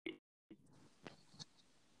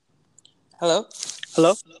Hello?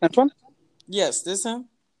 Hello, Antoine? Yes, this him?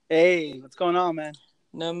 Hey, what's going on, man?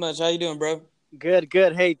 Not much. How you doing, bro? Good,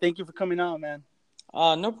 good. Hey, thank you for coming on, man.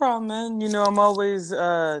 No problem, man. I'm always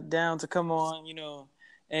down to come on,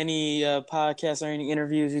 any podcast or any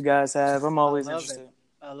interviews you guys have. I'm I always love it. interested.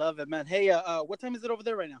 I love it, man. Hey, what time is it over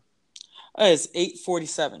there right now? It's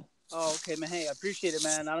 8:47. Oh, okay, man. Hey, I appreciate it,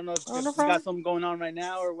 man. I don't know Oh, if no you got problem. something going on right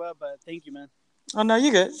now or what, but thank you, man. Oh, no,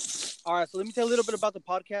 you good. All right, so let me tell you a little bit about the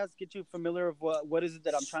podcast, get you familiar of what is it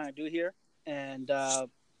that I'm trying to do here, and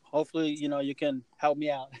hopefully, you can help me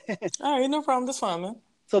out. All right, no problem. That's fine, man.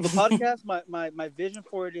 So the podcast, my vision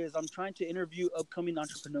for it is I'm trying to interview upcoming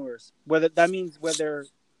entrepreneurs. Whether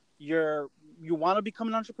you're you want to become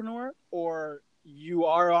an entrepreneur or you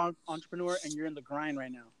are an entrepreneur and you're in the grind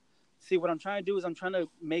right now. See, what I'm trying to do is I'm trying to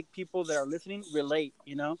make people that are listening relate,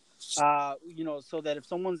 so that if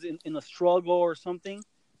someone's in a struggle or something,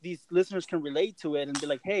 these listeners can relate to it and be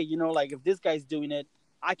like, hey, like if this guy's doing it,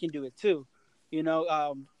 I can do it too. We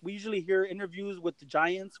usually hear interviews with the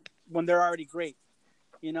giants when they're already great.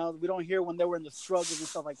 We don't hear when they were in the struggles and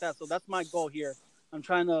stuff like that. So that's my goal here. I'm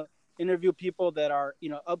trying to interview people that are,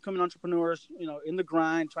 upcoming entrepreneurs, in the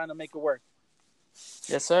grind, trying to make it work.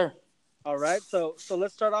 Yes, sir. All right. So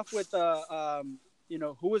let's start off with,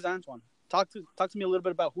 who is Antoine? Talk to me a little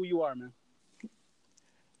bit about who you are, man.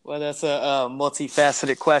 Well, that's a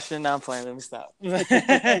multifaceted question. Now I'm playing. Let me stop.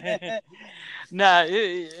 Nah,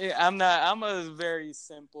 I'm not. I'm a very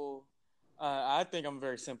simple. I think I'm a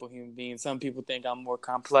very simple human being. Some people think I'm more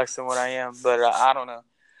complex than what I am, but I don't know.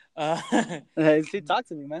 Uh, Hey, see, talk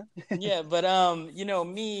to me, man. yeah, but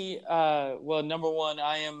me. Well, number one,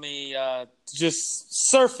 I am a just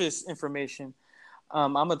surface information.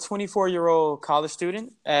 I'm a 24-year-old college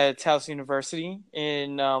student at Towson University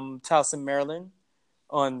in Towson, Maryland,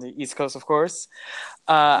 on the East Coast, of course.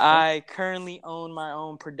 Okay. I currently own my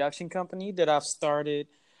own production company that I've started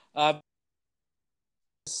for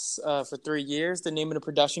 3 years. The name of the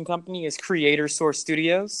production company is Creator Source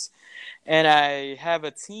Studios. And I have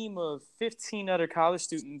a team of 15 other college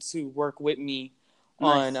students who work with me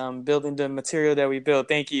on Nice. building the material that we build.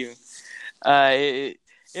 Thank you. Uh, it,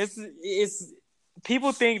 it's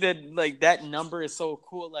people think that like that number is so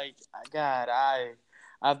cool. Like God,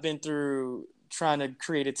 I've been through trying to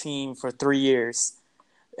create a team for 3 years,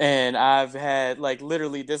 and I've had like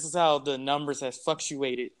literally this is how the numbers has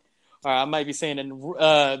fluctuated. Or I might be saying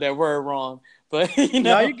that word wrong, but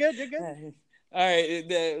No, you're good. You're good. all right,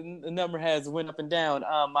 the number has went up and down.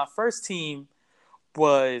 My first team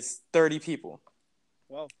was 30 people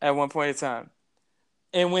Wow. at one point in time.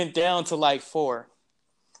 It went down to like four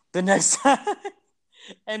the next time,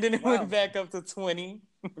 and then it went Wow. back up to 20.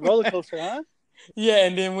 Roller coaster, huh? Yeah,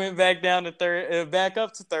 and then went back down to back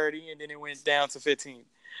up to 30, and then it went down to 15.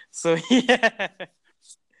 So yeah,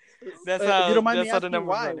 If you don't mind me that's how the asking, number's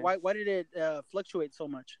why? running. Why did it fluctuate so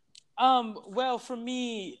much? Well, for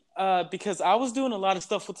me, because I was doing a lot of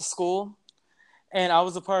stuff with the school, and I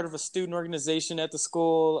was a part of a student organization at the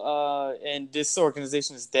school, and this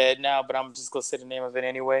organization is dead now, but I'm just gonna say the name of it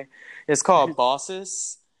anyway. It's called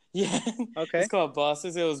Bosses. Yeah, it's Okay. called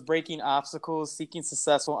Bosses. It was breaking obstacles, seeking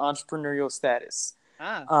successful entrepreneurial status.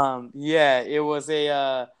 Ah. Yeah, it was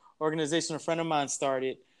a organization a friend of mine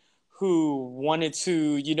started who wanted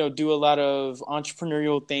to, do a lot of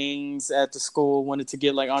entrepreneurial things at the school, wanted to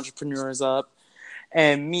get like entrepreneurs up.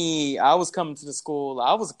 And me, I was coming to the school.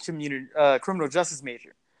 I was a criminal justice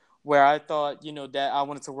major, where I thought, that I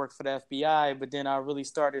wanted to work for the FBI. But then I really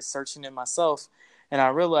started searching it myself, and I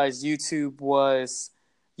realized YouTube was,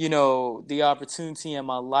 the opportunity in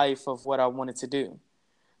my life of what I wanted to do.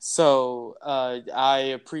 So I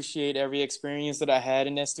appreciate every experience that I had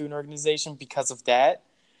in that student organization because of that.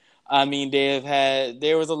 I mean,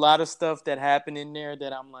 there was a lot of stuff that happened in there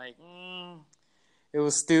that I'm like, it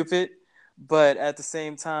was stupid, but at the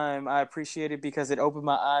same time, I appreciate it because it opened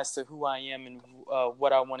my eyes to who I am and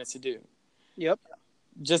what I wanted to do. Yep.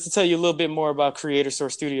 Just to tell you a little bit more about Creator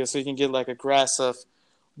Source Studio so you can get like a grasp of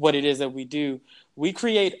what it is that we do. We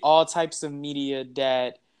create all types of media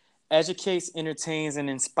that educates, entertains, and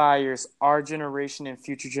inspires our generation and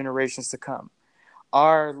future generations to come.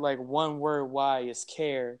 Our like one word why is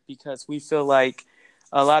care, because we feel like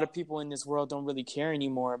a lot of people in this world don't really care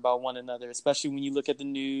anymore about one another, especially when you look at the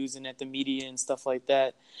news and at the media and stuff like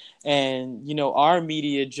that. And our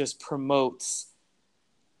media just promotes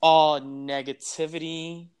all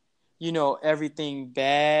negativity, everything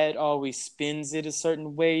bad, always spins it a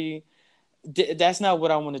certain way. That's not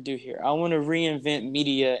what I want to do here. I want to reinvent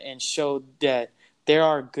media and show that there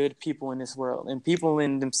are good people in this world, and people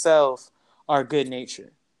in themselves are good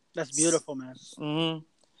nature. That's beautiful, man. Mm-hmm.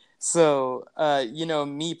 So,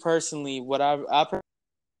 me personally, what I prefer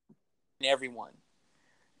everyone.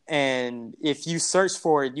 And if you search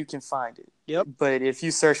for it, you can find it. Yep. But if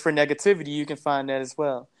you search for negativity, you can find that as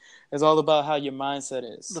well. It's all about how your mindset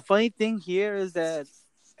The is. funny thing here is that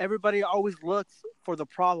everybody always looks for the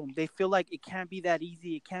problem. They feel like it can't be that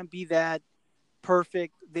easy. It can't be that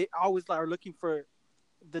perfect. They always are looking for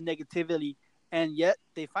the negativity, and yet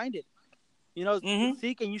they find it. Mm-hmm.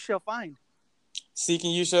 Seek and you shall find.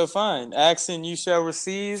 Seeking you shall find, asking you shall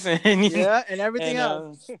receive, and Yeah, and everything and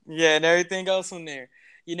else. yeah, and everything else on there.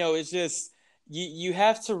 It's just you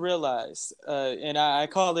have to realize, and I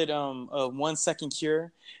call it a 1 second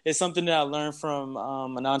cure. It's something that I learned from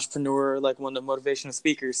an entrepreneur, like one of the motivational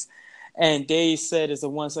speakers, and they said it's a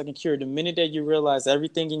 1 second cure. The minute that you realize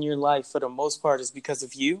everything in your life, for the most part, is because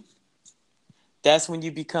of you, that's when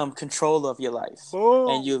you become control of your life.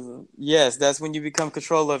 And Boom. yes, that's when you become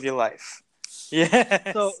control of your life. So,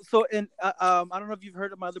 Yes. so in I don't know if you've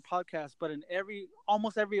heard of my other podcast, but in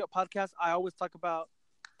almost every podcast, I always talk about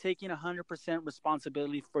taking 100%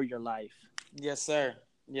 responsibility for your life. Yes, sir.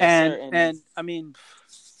 Yes, And sir. And and I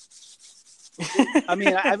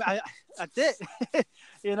that's it.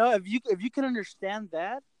 If you can understand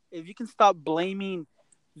that, if you can stop blaming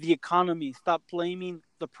the economy, stop blaming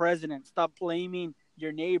the president, stop blaming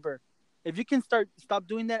your neighbor, if you can stop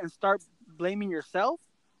doing that and start blaming yourself,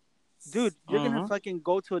 dude, you're gonna mm-hmm. fucking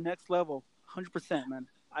go to a next level. 100%, man.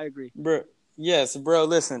 I agree. Bro, yes, bro.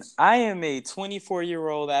 Listen, I am a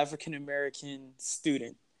 24-year-old African American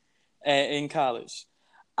student in college.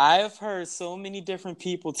 I have heard so many different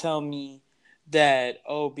people tell me that,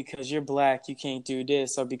 oh, because you're black, you can't do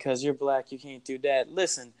this, or because you're black, you can't do that.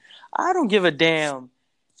 Listen, I don't give a damn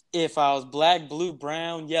if I was black, blue,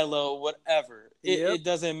 brown, yellow, whatever. It, Yep. it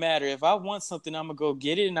doesn't matter. If I want something, I'm going to go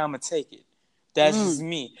get it and I'm going to take it. That's just Mm.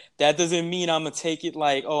 me. That doesn't mean I'm going to take it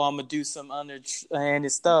like, oh, I'm going to do some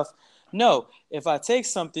underhanded stuff. No, if I take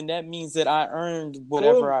something, that means that I earned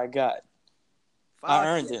whatever Boom. I got. I Fuck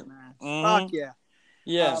earned yeah, it. man. Fuck Mm-hmm. yeah.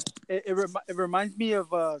 Yeah. It reminds me of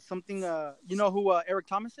something. You know who Eric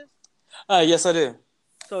Thomas is? Yes, I do.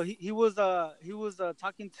 So he was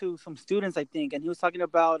talking to some students, I think, and he was talking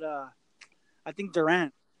about I think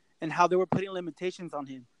Durant and how they were putting limitations on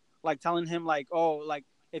him, like telling him like, oh, like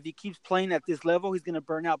if he keeps playing at this level, he's gonna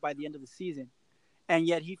burn out by the end of the season. And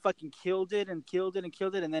yet he fucking killed it and killed it and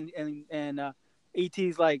killed it. And then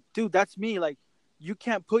AT's like, dude, that's me. Like, you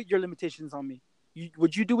can't put your limitations on me.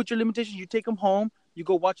 What you do with your limitations, you take them home, you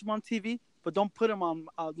go watch them on TV, but don't put them on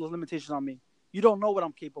the limitations on me. You don't know what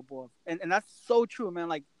I'm capable of, and that's so true, man.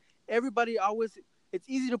 Like everybody always, it's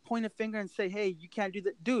easy to point a finger and say, hey, you can't do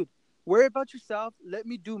that, dude. Worry about yourself. Let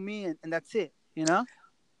me do me, and that's it. You know?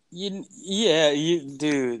 You,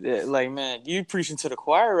 dude, like, man, you preaching to the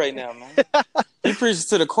choir right now, man. You preaching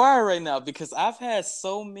to the choir right now because I've had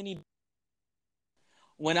so many.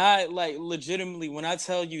 When I like legitimately, when I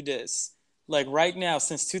tell you this, like right now,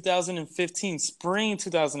 since 2015, spring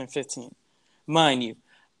 2015, mind you,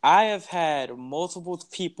 I have had multiple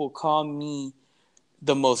people call me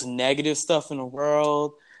the most negative stuff in the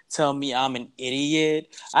world, tell me I'm an idiot.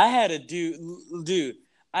 Dude,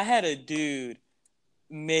 I had a dude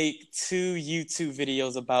make 2 YouTube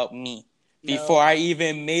videos about me No. before I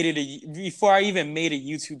even made a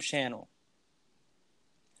YouTube channel.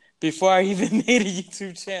 Before I even made a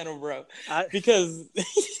YouTube channel, bro. I Because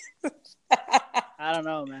I don't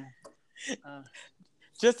know, man. Uh,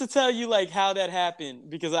 just to tell you like how that happened,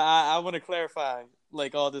 because I want to clarify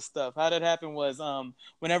like all this stuff. How that happened was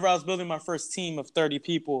whenever I was building my first team of 30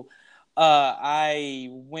 people, I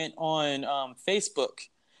went on Facebook.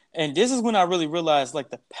 And this is when I really realized like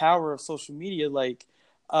the power of social media. Like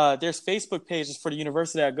there's Facebook pages for the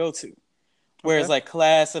university I go to. Whereas okay. like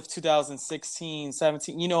class of 2016,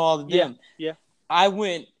 17, all of Yeah. them. Yeah. I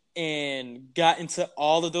went and got into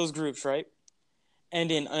all of those groups, right?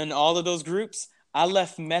 And then in all of those groups, I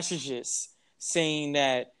left messages saying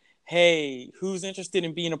that, hey, who's interested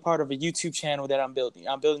in being a part of a YouTube channel that I'm building?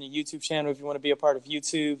 I'm building a YouTube channel. If you want to be a part of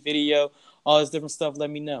YouTube, video, all this different stuff, let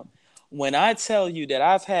me know. When I tell you that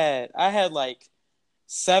I had like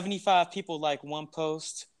 75 people like one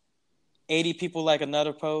post, 80 people like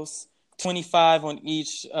another post, 25 on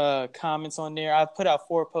each comments on there. I put out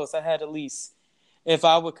 4 posts. I had at least, if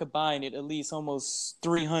I would combine it, at least almost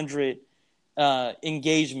 300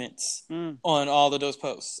 engagements Mm. on all of those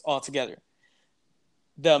posts altogether.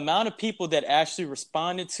 The amount of people that actually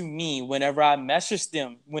responded to me whenever I messaged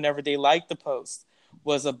them, whenever they liked the post,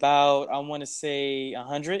 was about, I want to say,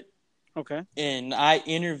 100. Okay. And I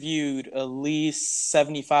interviewed at least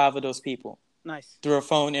 75 of those people Nice. through a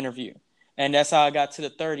phone interview. And that's how I got to the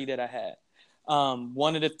 30 that I had.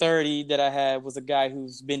 One of the 30 that I had was a guy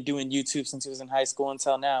who's been doing YouTube since he was in high school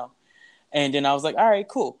until now. And then I was like, all right,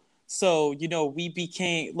 cool. So, we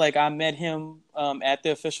became like, I met him at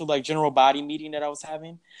the official like general body meeting that I was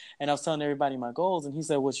having. And I was telling everybody my goals. And he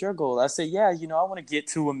said, what's your goal? I said, yeah, I want to get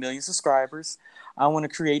to 1 million subscribers. I want to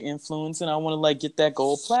create influence, and I want to like get that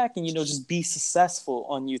gold plaque and, just be successful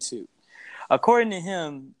on YouTube. According to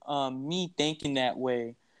him, me thinking that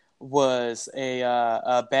way was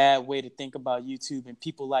a bad way to think about YouTube. And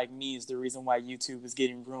people like me is the reason why YouTube is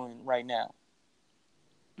getting ruined right now.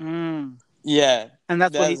 Mm. Yeah. And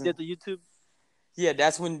that's what he did to YouTube? Yeah,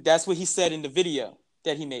 that's what he said in the video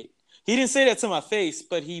that he made. He didn't say that to my face,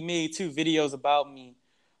 but he made 2 videos about me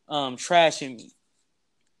trashing me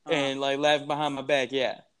and like laughing behind my back.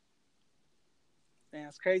 Yeah. Man,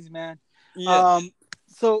 that's crazy, man. Yeah.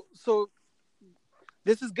 So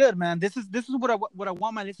this is good, man. This is what I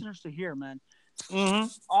want my listeners to hear, man. Mm-hmm.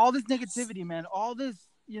 All this negativity, man. All this,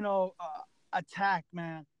 attack,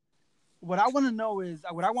 man. What I want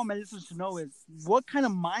my listeners to know is, what kind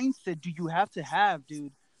of mindset do you have to have,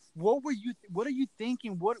 dude? What are you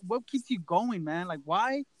thinking? What keeps you going, man? Like,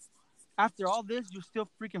 why, after all this, you're still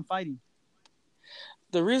freaking fighting?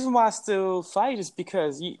 The reason why I still fight is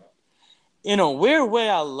because, in a weird way,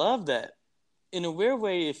 I love that. In a weird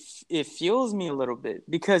way, it fuels me a little bit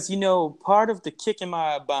because, part of the kick in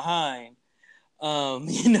my behind,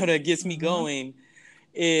 that gets me going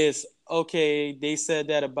is, okay, they said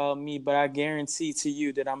that about me, but I guarantee to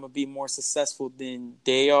you that I'm going to be more successful than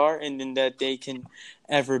they are and than that they can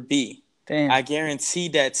ever be. Damn. I guarantee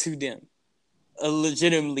that to them.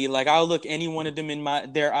 Legitimately, like, I'll look any one of them in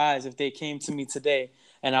their eyes if they came to me today,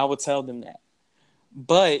 and I would tell them that.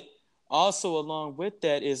 But also along with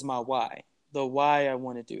that is my why. The why I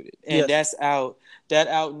want to do it. And that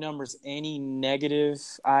outnumbers any negative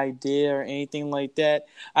idea or anything like that.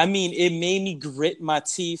 I mean, it made me grit my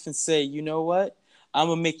teeth and say, you know what? I'm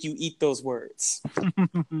going to make you eat those words.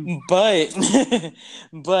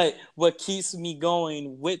 But what keeps me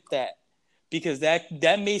going with that, because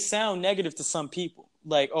that may sound negative to some people.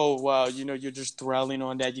 Like, oh, wow, you're just dwelling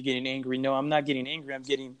on that. You're getting angry. No, I'm not getting angry.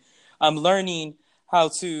 I'm learning how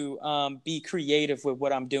to be creative with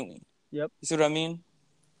what I'm doing. Yep. You see what I mean?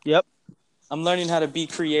 Yep. I'm learning how to be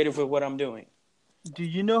creative with what I'm doing. Do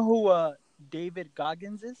you know who David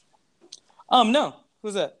Goggins is? No.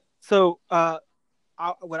 Who's that? So,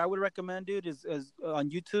 what I would recommend, dude, is on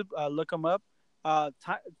YouTube. Look him up.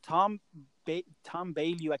 Tom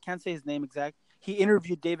Bailey. I can't say his name exact. He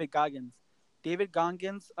interviewed David Goggins. David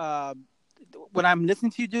Goggins. When I'm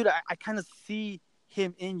listening to you, dude, I kind of see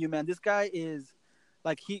him in you, man. This guy is.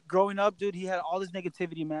 Like, he growing up, dude, he had all this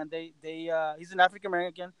negativity, man. He's an African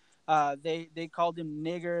American. They called him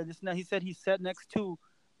nigger. This and that. He said he sat next to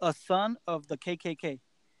a son of the KKK,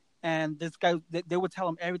 and this guy, they would tell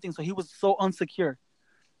him everything. So he was so insecure.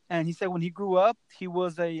 And he said when he grew up, he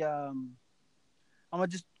was I'm gonna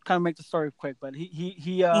just kind of make the story quick, but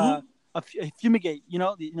he a fumigate,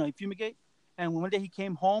 he fumigate. And one day he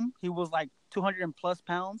came home, he was like 200 and plus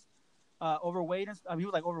pounds. Overweight and he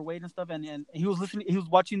was like overweight and stuff, and he was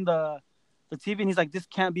watching the TV, and he's like, this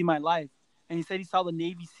can't be my life. And he said he saw the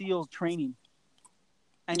Navy SEAL training,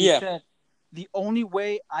 and he said the only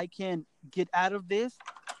way I can get out of this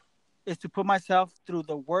is to put myself through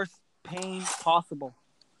the worst pain possible.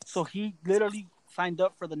 So he literally signed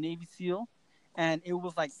up for the Navy SEAL, and it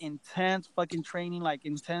was like intense fucking training, like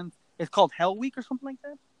intense. It's called Hell Week or something like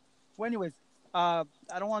that. Well, anyways, I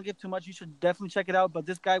don't want to give too much. You should definitely check it out. But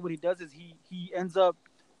this guy, what he does is he ends up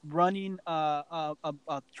running a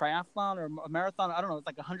triathlon or a marathon. I don't know. It's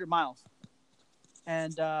like 100 miles.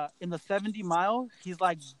 And in the 70 mile, he's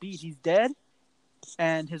like beat. He's dead.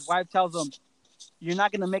 And his wife tells him, "You're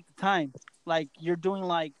not gonna make the time. Like, you're doing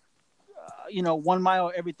like 1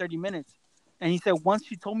 mile every 30 minutes." And he said, once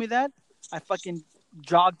she told me that, I fucking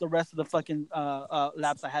jogged the rest of the fucking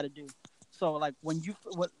laps I had to do. So, like,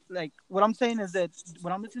 what I'm saying is that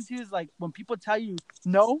what I'm listening to is like, when people tell you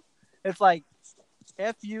no, it's like,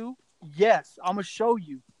 F you, yes, I'm gonna show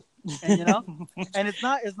you. And and it's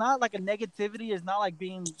not like a negativity, it's not like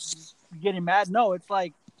getting mad. No, it's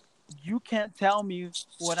like, you can't tell me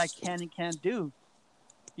what I can and can't do.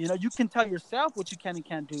 You can tell yourself what you can and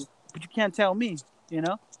can't do, but you can't tell me, and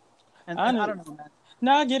I don't know, man.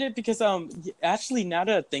 No, I get it, because actually, now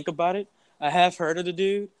that I think about it, I have heard of the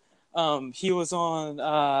dude. He was on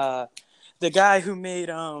the guy who made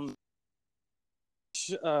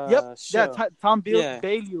Yep. show. Tom Bailey.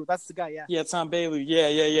 That's the guy. Yeah. Yeah, Tom Bailey.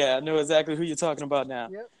 Yeah. I know exactly who you're talking about now.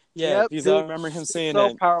 Yep. Yeah, because dude, I remember him saying so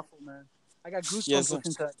that. So powerful, man. I got goosebumps listening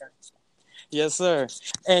to that guy. Yes, sir.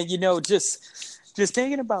 And just just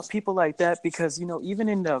thinking about people like that, because even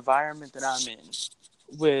in the environment that I'm in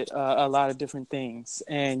with a lot of different things,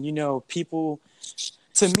 and people,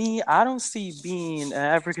 to me, I don't see being an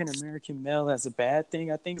African American male as a bad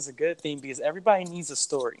thing. I think it's a good thing, because everybody needs a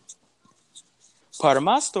story. Part of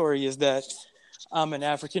my story is that I'm an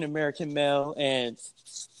African American male, and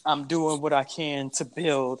I'm doing what I can to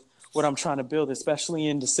build what I'm trying to build, especially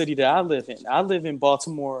in the city that I live in. I live in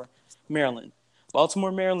Baltimore, Maryland.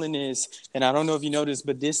 Baltimore, Maryland is, and I don't know if you know this,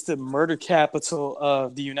 but this is the murder capital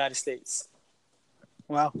of the United States.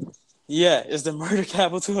 Wow. Yeah, it's the murder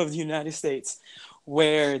capital of the United States,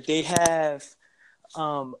 where they have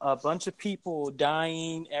a bunch of people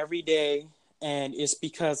dying every day, and it's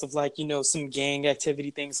because of some gang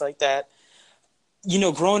activity, things like that.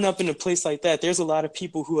 Growing up in a place like that, there's a lot of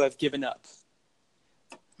people who have given up.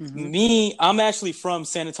 Mm-hmm. Me, I'm actually from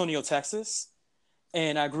San Antonio, Texas,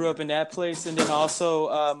 and I grew up in that place. And then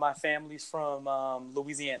also, my family's from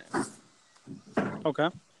Louisiana. Okay.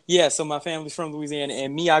 Yeah, so my family's from Louisiana,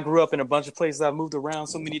 and me, I grew up in a bunch of places. I moved around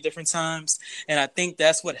so many different times, and I think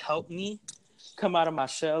that's what helped me come out of my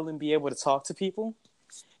shell and be able to talk to people.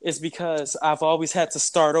 Is because I've always had to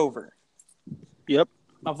start over. Yep.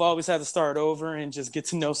 I've always had to start over and just get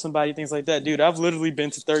to know somebody, things like that. Dude, I've literally been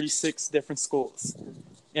to 36 different schools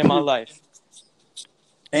in my life.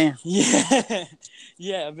 Damn. Yeah.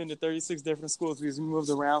 Yeah, I've been to 36 different schools because we moved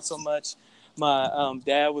around so much. My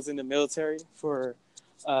dad was in the military for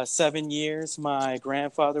 7 years. My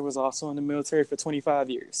grandfather was also in the military for 25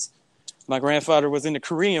 years. My grandfather was in the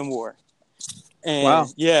Korean War. Wow.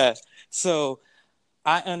 And yeah, so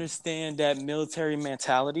I understand that military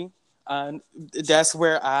mentality. That's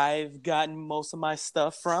where I've gotten most of my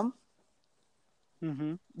stuff from.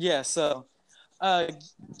 Mm-hmm. Yeah, so uh,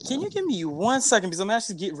 can you give me 1 second, because I'm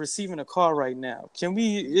actually receiving a call right now. Can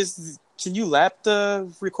you lap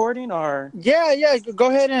the recording, or? Yeah, yeah. Go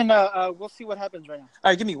ahead and we'll see what happens right now.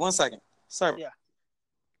 All right, give me 1 second. Sorry. Yeah.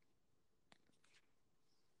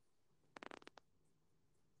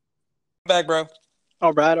 Back, bro.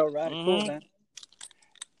 All right. All right. Cool, Hmm. man.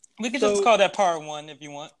 We can just So call that part one if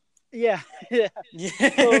you want. yeah, yeah.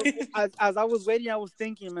 Yeah. So as I was waiting, I was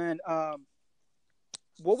thinking, man.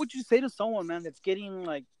 What would you say to someone, man, that's getting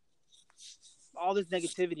like all this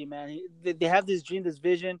negativity, man? They have this dream, this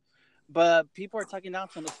vision, but people are talking down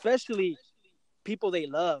to them, especially people they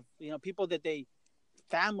love. People that they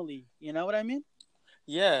family. You know what I mean?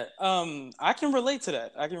 Yeah. I can relate to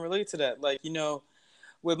that. Like,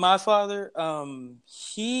 with my father,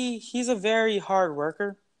 he's a very hard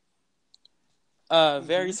worker. Very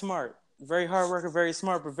Mm-hmm. smart. Very hard worker, very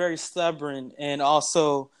smart, but very stubborn, and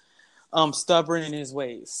also stubborn in his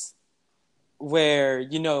ways. Where,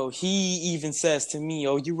 he even says to me,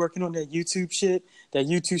 "Oh, you working on that YouTube shit? That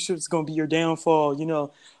YouTube shit's gonna be your downfall.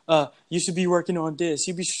 You should be working on this.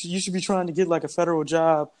 You should be trying to get like a federal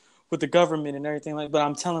job with the government and everything like." But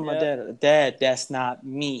I'm telling my Yep. dad, that's not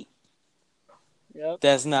me. Yep.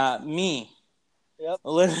 That's not me. Yep.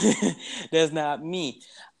 That's not me.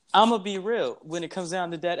 I'm gonna be real. When it comes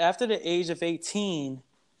down to that, after the age of 18,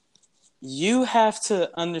 you have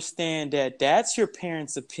to understand that that's your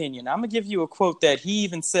parents' opinion. I'm gonna give you a quote that he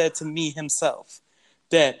even said to me himself,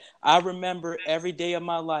 that I remember every day of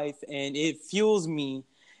my life, and it fuels me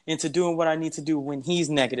into doing what I need to do when he's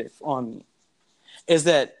negative on me. Is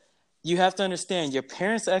that you have to understand your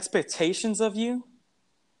parents' expectations of you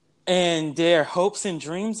and their hopes and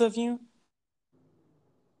dreams of you.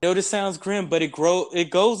 I know this sounds grim, but it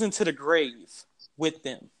goes into the grave with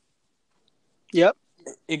them. Yep.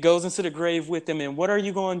 It goes into the grave with them. And what are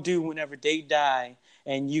you going to do whenever they die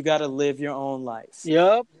and you got to live your own life?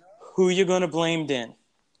 Yep. Who you going to blame then?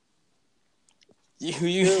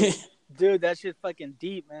 Dude, dude, that shit's fucking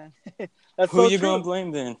deep, man. That's Who so you going to true.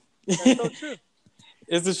 blame then? That's so true.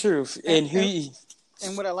 It's the truth. And, And and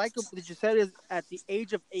and what I like that you said is at the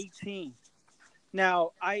age of 18.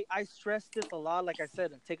 Now, I stress this a lot. Like I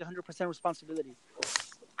said, take 100% responsibility.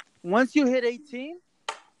 Once you hit 18,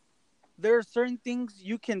 there are certain things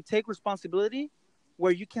you can take responsibility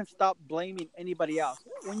where you can stop blaming anybody else.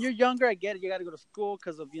 When you're younger, I get it. You got to go to school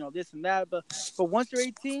because of this and that. But once you're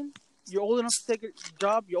 18, you're old enough to take a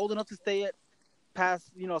job. You're old enough to stay at past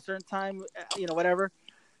a certain time. Whatever.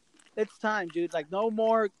 It's time, dude. Like no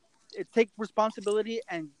more. Take responsibility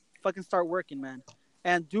and fucking start working, man.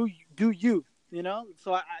 And do you.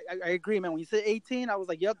 So I agree, man. When you said 18, I was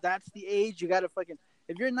like, yep, that's the age. You got to fucking,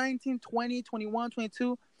 if you're 19, 20, 21,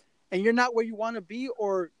 22, and you're not where you want to be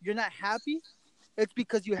or you're not happy, it's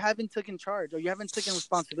because you haven't taken charge or you haven't taken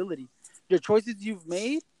responsibility. Your choices you've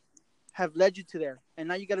made have led you to there. And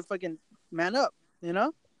now you got to fucking man up, you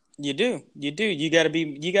know? You do. You do. You gotta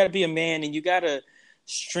be a man, and you gotta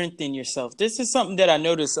strengthen yourself. This is something that I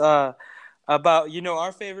noticed about,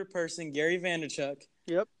 our favorite person, Gary Vaynerchuk.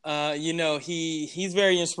 Yep. He's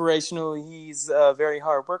very inspirational. He's a very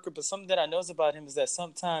hard worker, but something that I notice about him is that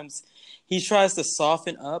sometimes he tries to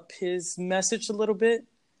soften up his message a little bit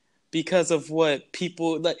because of what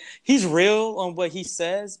people like. He's real on what he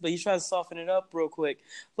says, but he tries to soften it up real quick.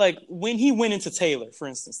 Like when he went into Taylor, for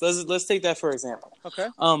instance. Let's take that for example. Okay.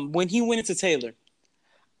 When he went into Taylor,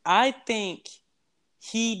 I think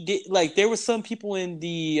he did, like, there were some people in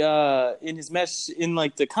the in his message in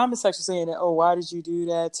like the comment section saying that, oh, why did you do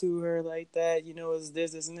that to her like that? Is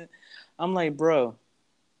this, isn't it? I'm like, bro,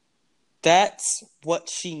 that's what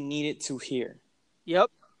she needed to hear. Yep.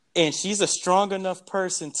 And she's a strong enough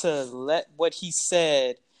person to let what he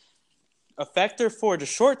said affect her for the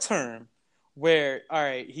short term, where, all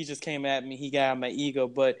right, he just came at me, he got my ego.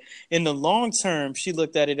 But in the long term, she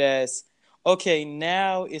looked at it as, okay,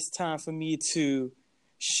 now it's time for me to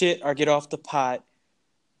shit or get off the pot,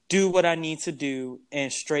 do what I need to do,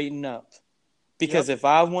 and straighten up. Because if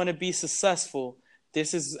I want to be successful,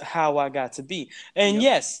 this is how I got to be. And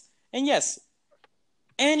yes,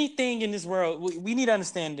 anything in this world, we need to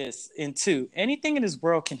understand this. And two, anything in this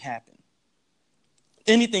world can happen.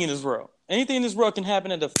 Anything in this world. Anything in this world can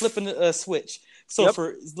happen at the flipping a switch. So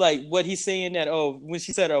for like what he's saying that, when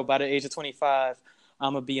she said, by the age of 25,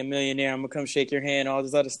 I'm going to be a millionaire, I'm going to come shake your hand, all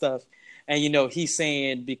this other stuff. And, he's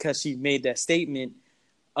saying because she made that statement,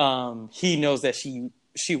 he knows that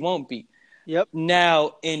she won't be. Yep.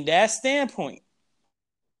 Now, in that standpoint,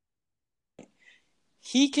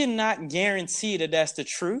 he cannot guarantee that that's the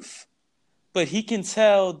truth, but he can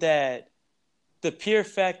tell that the pure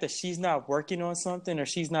fact that she's not working on something or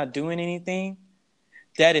she's not doing anything,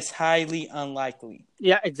 that is highly unlikely.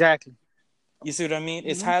 Yeah, exactly. You see what I mean?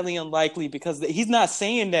 Mm-hmm. It's highly unlikely because he's not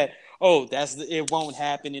saying that, it won't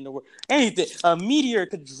happen in the world. Anything. A meteor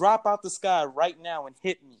could drop out the sky right now and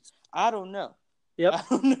hit me. I don't know. Yep. I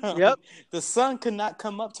don't know. Yep. The sun could not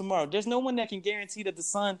come up tomorrow. There's no one that can guarantee that the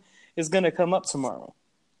sun is going to come up tomorrow.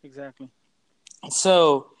 Exactly.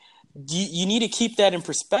 So you need to keep that in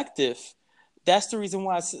perspective. That's the reason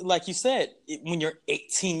why, like you said, when you're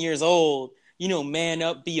 18 years old, man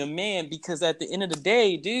up, be a man. Because at the end of the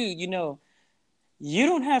day, dude, you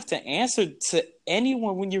don't have to answer to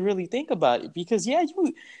anyone when you really think about it. Because,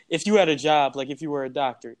 if you had a job, like if you were a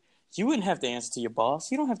doctor, you wouldn't have to answer to your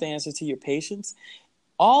boss. You don't have to answer to your patients.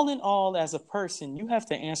 All in all, as a person, you have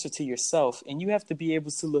to answer to yourself. And you have to be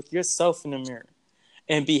able to look yourself in the mirror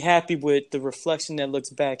and be happy with the reflection that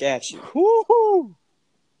looks back at you. Woo-hoo!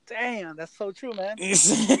 Damn, that's so true, man.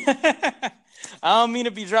 I don't mean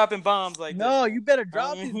to be dropping bombs like this. No, you better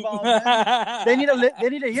drop these bombs, man. They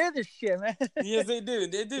need to hear this shit, man. Yes, they do.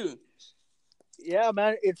 They do. Yeah,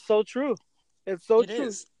 man, it's so true. It's so true.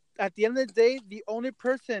 Is. At the end of the day, the only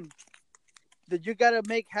person that you gotta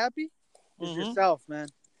make happy is yourself, man.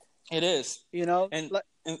 It is. And go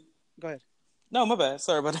ahead. No, my bad.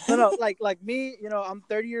 Sorry about that. No, like me, I'm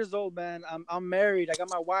 30 years old, man. I'm married. I got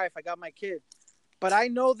my wife. I got my kid. But I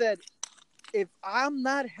know that if I'm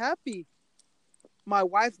not happy, my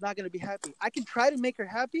wife's not going to be happy. I can try to make her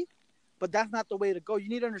happy, but that's not the way to go. You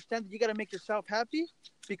need to understand that you got to make yourself happy,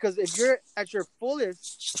 because if you're at your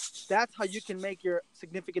fullest, that's how you can make your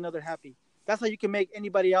significant other happy. That's how you can make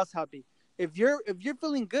anybody else happy. If you're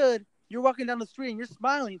feeling good, you're walking down the street and you're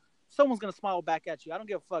smiling, someone's going to smile back at you. I don't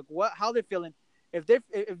give a fuck how they're feeling. If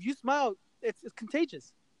you smile, it's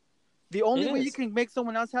contagious. The only way you can make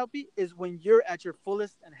someone else happy is when you're at your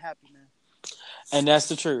fullest and happy, man. And that's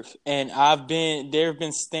the truth. And there have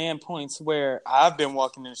been standpoints where I've been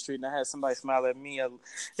walking in the street and I had somebody smile at me.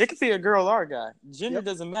 It could be a girl or a guy. Gender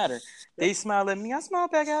doesn't matter. Yep. They smile at me, I smile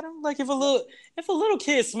back at them. Like if a little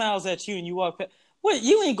kid smiles at you and you walk past,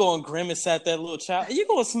 you ain't going to grimace at that little child. You're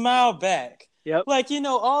going to smile back. Yep. Like,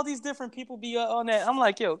 all these different people be on that. I'm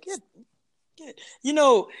like, yo, get.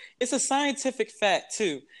 It's a scientific fact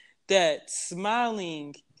too, that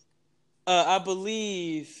smiling, I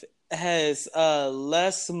believe, has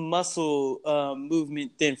less muscle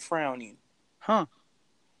movement than frowning. Huh.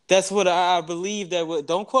 That's what I believe.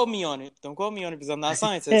 Don't quote me on it. Don't quote me on it because I'm not a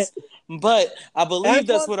scientist. But I believe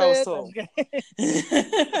that's what I was told.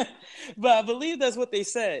 But I believe that's what they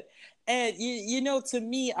said. And, to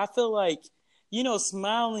me, I feel like,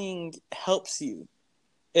 smiling helps you.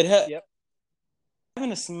 It helps. Yep.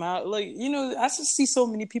 Having a smile, I just see so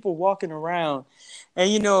many people walking around, and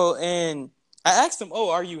and I asked them,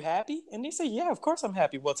 "Oh, are you happy?" And they say, "Yeah, of course I'm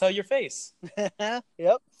happy." Well, tell your face.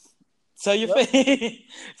 Yep. Tell your Yep. face.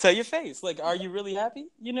 Tell your face. Like, are you really happy?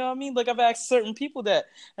 You know what I mean? Like, I've asked certain people that,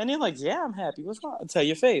 and they're like, "Yeah, I'm happy. What's wrong?" Tell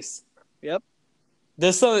your face. Yep.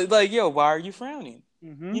 There's so like, yo, why are you frowning?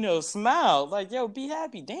 Mm-hmm. You know, smile. Like, yo, be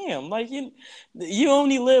happy. Damn. Like, you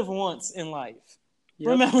only live once in life. Yep.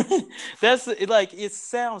 Remember, that's like, it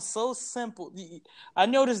sounds so simple. I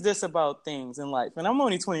noticed this about things in life, and I'm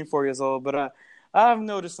only 24 years old, but I've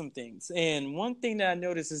noticed some things. And one thing that I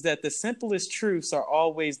noticed is that the simplest truths are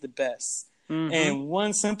always the best. Mm-hmm. And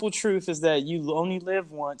one simple truth is that you only live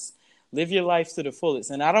once. Live your life to the fullest.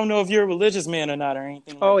 And I don't know if you're a religious man or not or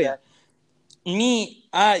anything Oh like yeah. that.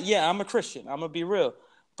 I'm a Christian. I'm gonna be real.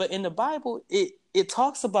 But in the Bible, it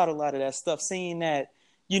talks about a lot of that stuff, saying that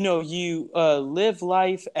you live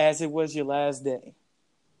life as it was your last day.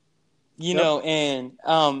 Yep. And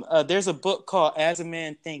there's a book called As a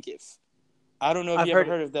Man Thinketh. I don't know if I've you ever heard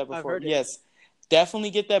it. heard of that I've before. heard it. Yes,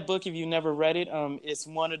 definitely get that book if you never read it. It's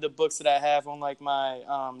one of the books that I have on like my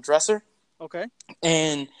dresser, Okay.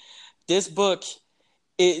 and this book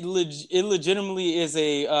it legitimately is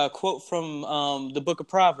a quote from the book of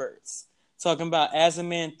Proverbs, talking about as a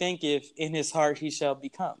man thinketh in his heart he shall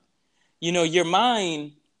become. Your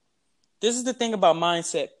mind. This is the thing about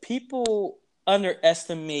mindset. People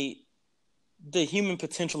underestimate the human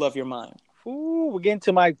potential of your mind. Ooh, we're getting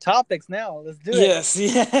to my topics now. Let's do it. Yes,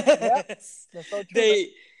 Yep. yes. That's so true.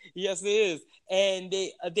 Yes, it is, and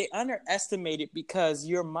they underestimate it because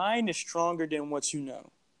your mind is stronger than what you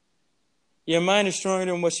know. Your mind is stronger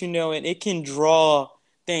than what you know, and it can draw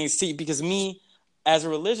things to you. Because me, as a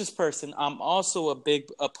religious person, I'm also a big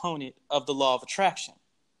opponent of the law of attraction.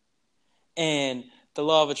 And the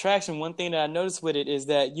law of attraction, one thing that I noticed with it is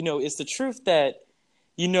that, it's the truth that,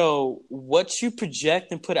 what you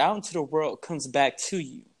project and put out into the world comes back to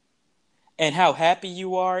you. And how happy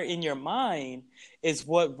you are in your mind is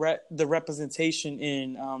what the representation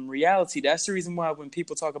in reality. That's the reason why when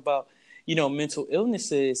people talk about, mental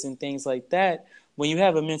illnesses and things like that, when you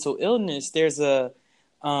have a mental illness, there's a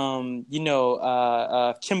chemical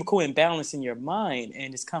imbalance in your mind,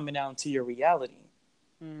 and it's coming out into your reality.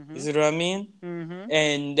 Mm-hmm. You see what I mean? Mm-hmm.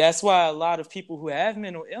 And that's why a lot of people who have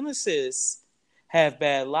mental illnesses have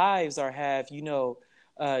bad lives or have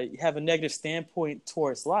a negative standpoint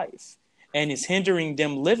towards life, and it's hindering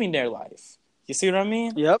them living their life. You see what I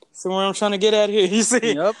mean? Yep. So where I'm trying to get at here, you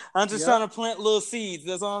see, Yep. I'm just Yep. trying to plant little seeds.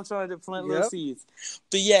 That's all I'm trying to plant, little Yep. seeds.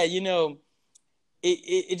 But yeah,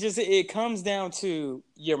 it comes down to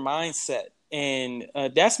your mindset, and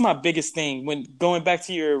that's my biggest thing. When going back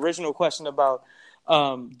to your original question about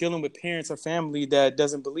dealing with parents or family that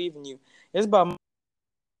doesn't believe in you, it's about.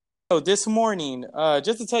 So this morning,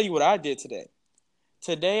 just to tell you what I did today.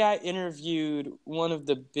 Today, I interviewed one of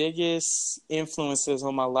the biggest influences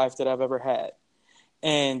on my life that I've ever had.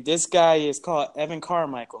 And this guy is called Evan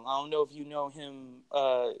Carmichael. I don't know if you know him,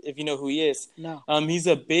 if you know who he is. No. He's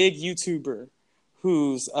a big YouTuber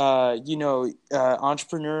who's,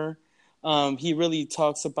 entrepreneur. He really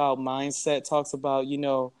talks about mindset, talks about,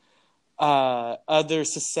 other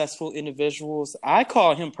successful individuals. I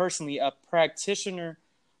call him personally a practitioner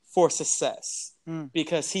for success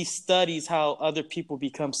because he studies how other people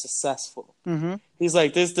become successful. Mm-hmm. He's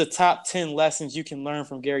like, this is the top 10 lessons you can learn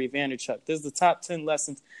from Gary Vaynerchuk. This is the top 10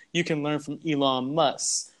 lessons you can learn from Elon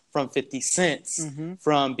Musk, from 50 Cent,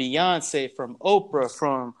 from Beyonce, from Oprah,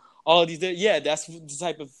 from all of these. Yeah, that's the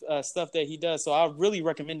type of stuff that he does. So I really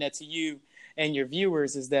recommend that to you and your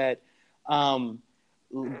viewers is that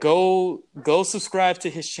go subscribe to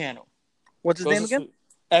his channel. What's his name again?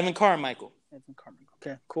 Evan Carmichael. Evan Carmichael.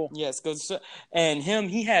 Okay, cool. Yes, and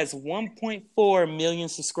he has 1.4 million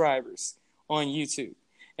subscribers on YouTube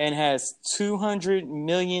and has 200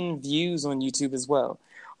 million views on YouTube as well.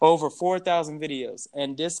 Over 4,000 videos.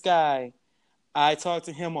 And this guy, I talked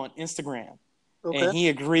to him on Instagram, and he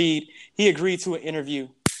agreed to an interview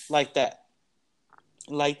like that.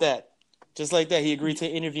 Just like that. He agreed to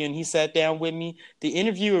an interview, and he sat down with me. The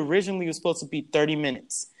interview originally was supposed to be 30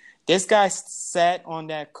 minutes. This guy sat on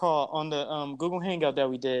that call, on the Google Hangout that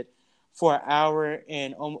we did, for an hour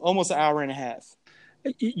and almost an hour and a half.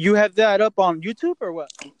 You have that up on YouTube or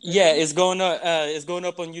what? Yeah, it's going up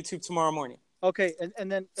on YouTube tomorrow morning. Okay,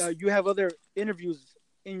 and then you have other interviews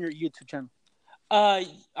in your YouTube channel.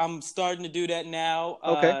 I'm starting to do that now.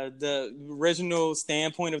 Okay. The original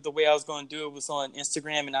standpoint of the way I was going to do it was on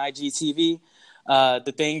Instagram and IGTV.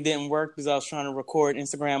 The thing didn't work because I was trying to record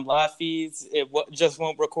Instagram live feeds. It just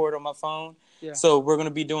won't record on my phone. Yeah. So we're going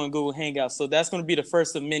to be doing Google Hangouts. So that's going to be the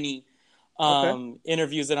first of many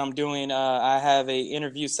interviews that I'm doing. I have a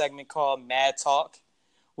interview segment called Mad Talk,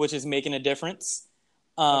 which is making a difference.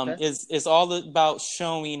 It's all about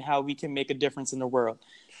showing how we can make a difference in the world.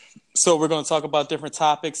 So we're going to talk about different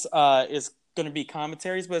topics. It's going to be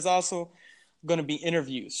commentaries, but it's also going to be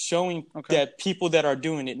interviews showing that people that are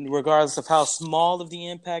doing it, regardless of how small of the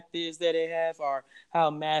impact is that they have or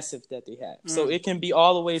how massive that they have. So it can be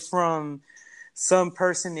all the way from some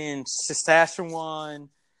person in Saskatchewan.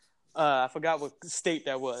 I forgot what state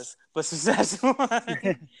that was, but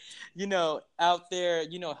Saskatchewan, out there,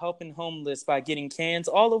 helping homeless by getting cans,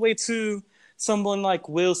 all the way to someone like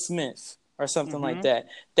Will Smith or something like that.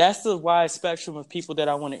 That's the wide spectrum of people that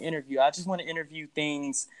I want to interview. I just want to interview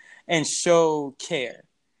things and show care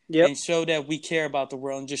and show that we care about the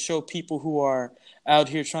world and just show people who are out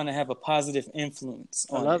here trying to have a positive influence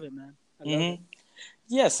on I love it, man. I love it.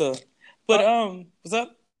 Yeah, so, but, what's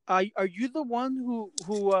up? Are you the one who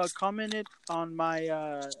commented on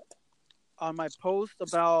my post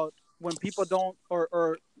about when people don't,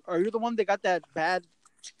 or are you the one that got that bad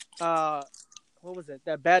what was it,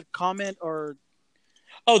 that bad comment or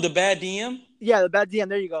the bad DM? Yeah, the bad DM.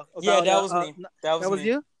 There you go. About, that was me. That was me.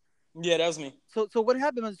 You? Yeah, that was me. So what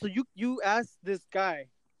happened? So you asked this guy,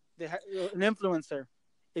 an influencer,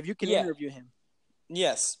 if you can interview him.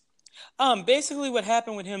 Yes. Basically what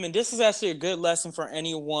happened with him, and this is actually a good lesson for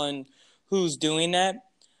anyone who's doing that.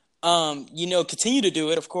 Continue to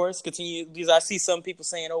do it, of course. Continue, because I see some people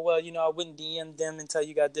saying, "Oh, well, I wouldn't DM them until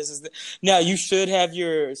you got this." Now, you should have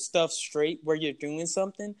your stuff straight where you're doing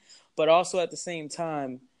something, but also at the same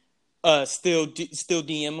time, still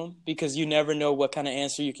DM them, because you never know what kind of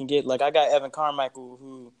answer you can get. Like, I got Evan Carmichael,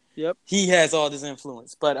 who he has all this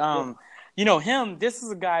influence, but him. This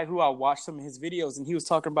is a guy who I watched some of his videos, and he was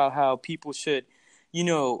talking about how people should,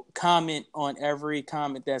 comment on every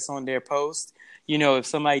comment that's on their post. If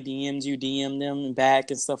somebody DMs you, DM them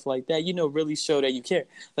back and stuff like that. Really show that you care.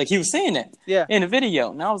 Like, he was saying that in a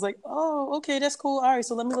video, and I was like, oh, okay, that's cool. All right,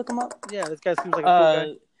 so let me look him up. Yeah, this guy seems like a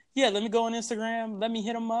cool guy. Yeah, let me go on Instagram. Let me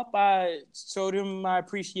hit him up. I showed him my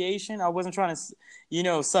appreciation. I wasn't trying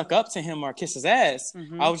to, suck up to him or kiss his ass.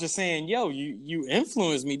 I was just saying, yo, you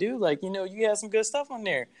influenced me, dude. Like, you had some good stuff on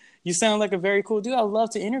there. You sound like a very cool dude. I'd love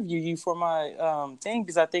to interview you for my thing,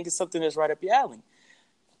 because I think it's something that's right up your alley.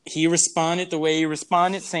 He responded the way he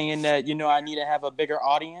responded, saying that, I need to have a bigger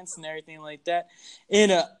audience and everything like that. In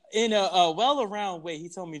a well-around way, he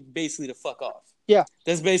told me basically to fuck off. Yeah.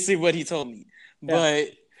 That's basically what he told me. Yeah.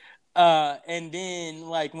 But and then,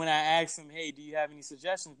 like, when I asked him, hey, do you have any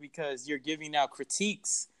suggestions? Because you're giving out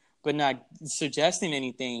critiques but not suggesting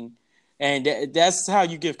anything. And that's how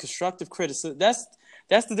you give constructive criticism. That's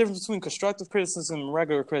the difference between constructive criticism and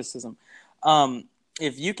regular criticism.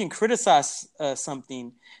 If you can criticize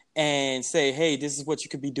something and say, hey, this is what you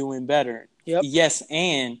could be doing better. Yes,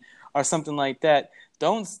 or something like that.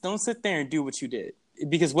 Don't sit there and do what you did.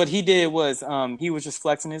 Because what he did was he was just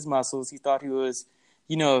flexing his muscles. He thought he was,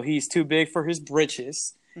 he's too big for his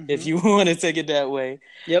britches, if you want to take it that way.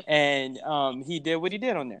 And he did what he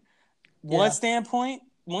did on there. One standpoint,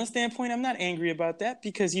 I'm not angry about that,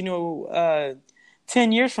 because,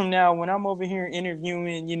 10 years from now, when I'm over here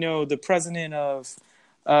interviewing, the president of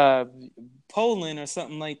Poland or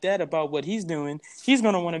something like that about what he's doing, he's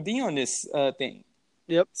going to want to be on this thing.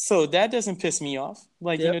 So that doesn't piss me off.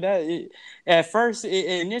 Like, at first,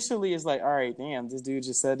 initially, it's like, all right, damn, this dude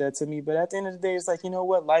just said that to me. But at the end of the day, it's like, you know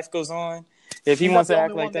what? Life goes on. If he wants to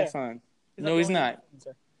act like that, fine. No, he's not.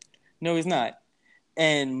 No, he's not.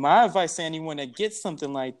 And my advice to anyone that gets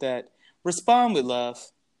something like that, respond with love.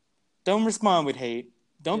 Don't respond with hate.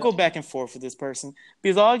 Don't go back and forth with this person,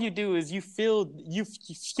 because all you do is you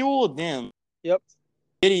fuel them.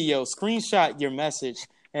 Video, screenshot your message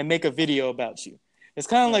and make a video about you. It's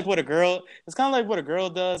kind of like what a girl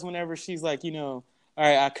does whenever she's like, all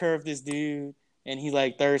right, I curved this dude and he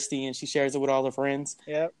like thirsty, and she shares it with all her friends.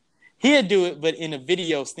 He'd do it, but in a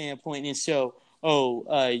video standpoint, and show,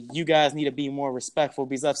 you guys need to be more respectful,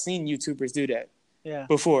 because I've seen YouTubers do that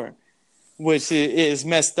before. Which is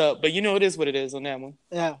messed up, but it is what it is on that one.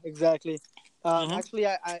 Yeah, exactly. Actually,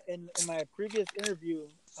 I in my previous interview,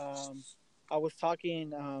 I was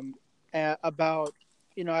talking about,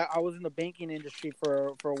 I was in the banking industry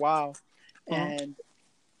for a while, and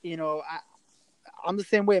I'm the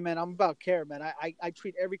same way, man. I'm about care, man. I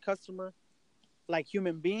treat every customer like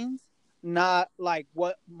human beings, not like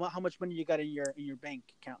how much money you got in your bank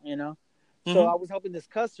account, So I was helping this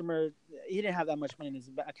customer. He didn't have that much money in his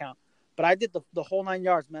account. But I did the whole 9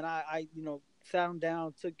 yards, man. I sat him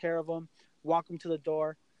down, took care of him, walked him to the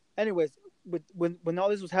door. Anyways, when all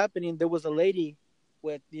this was happening, there was a lady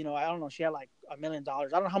with, I don't know, she had like $1 million. I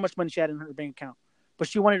don't know how much money she had in her bank account, but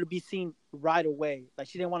she wanted to be seen right away. Like,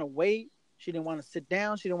 she didn't want to wait. She didn't want to sit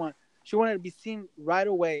down. She wanted to be seen right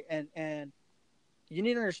away. And you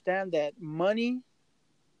need to understand that money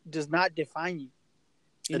does not define you.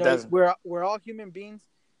 You It know, doesn't. we're all human beings.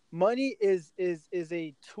 Money is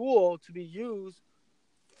a tool to be used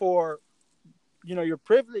for, you know, your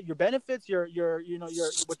privilege, your benefits, your you know, your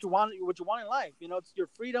what you want in life. You know, it's your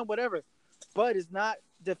freedom, whatever. But it's not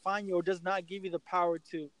define you or does not give you the power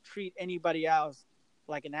to treat anybody else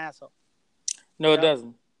like an asshole. No, You it know,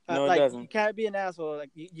 doesn't. No, it like you doesn't. can't be an asshole. Like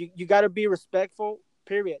you got to be respectful.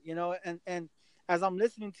 Period. You know, and as I'm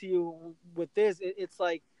listening to you with this, it's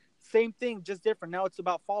like same thing, just different. Now it's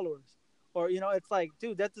about followers, or you know, it's like,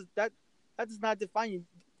 dude, that does not define you.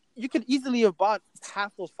 You could easily have bought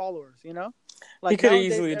half those followers. You know, He like could have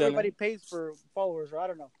nowadays easily done it. everybody pays for followers, or I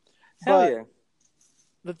don't know. Hell But yeah.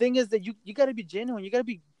 the thing is that you got to be genuine. You got to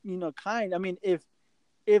be, you know, kind. I mean, if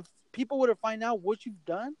people would have find out what you've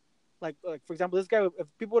done, like for example, this guy, if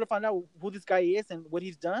people would have found out who this guy is and what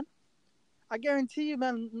he's done, I guarantee you,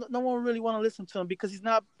 man, no one would really want to listen to him because he's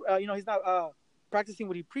not, you know, he's not practicing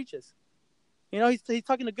what he preaches. You know, he's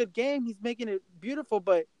talking a good game, he's making it beautiful,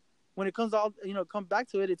 but when it comes all, you know, come back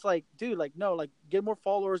to it, it's like, dude, like no, like get more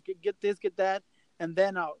followers, get this, get that, and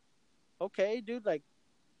then okay, dude, like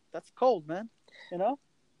that's cold, man. You know?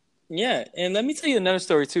 Yeah, and let me tell you another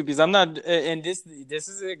story too, because I'm not, and this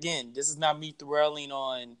is again, this is not me dwelling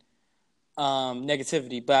on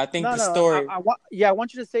negativity, but I think No, the no, story. I want, yeah, I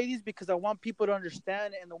want you to say these because I want people to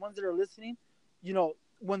understand, and the ones that are listening, you know,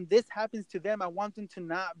 when this happens to them, I want them to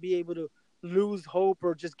not be able to lose hope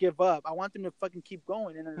or just give up. I want them to fucking keep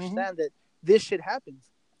going and Mhm. understand that this shit happens.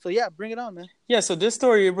 So yeah, bring it on, man. Yeah, so this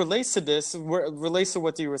story relates to this, relates to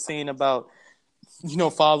what you were saying about, you know,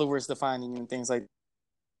 followers defining you and things like.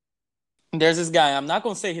 There's this guy. I'm not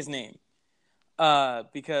gonna say his name,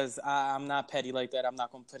 because I'm not petty like that. I'm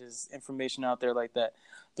not gonna put his information out there like that.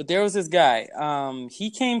 But there was this guy. He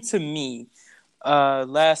came to me,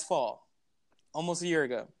 last fall, almost a year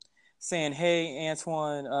ago, saying, "Hey,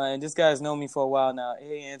 Antoine," and this guy's known me for a while now.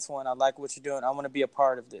 "Hey, Antoine, I like what you're doing. I want to be a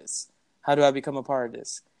part of this. How do I become a part of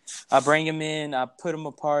this?" I bring him in. I put him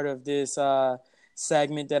a part of this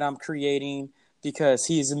segment that I'm creating because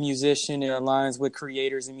he's a musician. It aligns with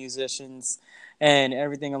creators and musicians and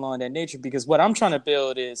everything along that nature. Because what I'm trying to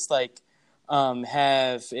build is like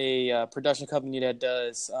have a production company that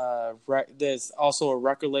does there's also a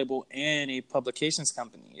record label and a publications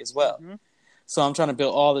company as well. Mm-hmm. So I'm trying to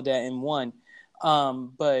build all of that in one.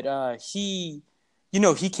 But he, you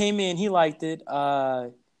know, he came in, he liked it.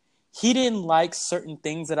 He didn't like certain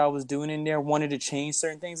things that I was doing in there, wanted to change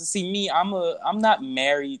certain things. And see, me, I'm not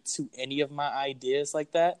married to any of my ideas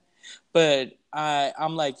like that. But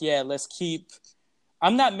I'm like, yeah, let's keep.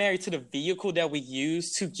 I'm not married to the vehicle that we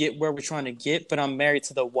use to get where we're trying to get, but I'm married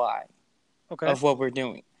to the why Okay. of what we're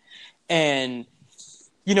doing. And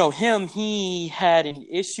you know, he had an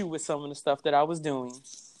issue with some of the stuff that I was doing.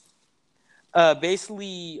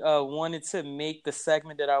 Basically, wanted to make the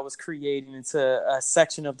segment that I was creating into a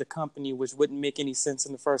section of the company, which wouldn't make any sense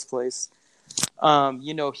in the first place.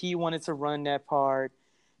 You know, he wanted to run that part.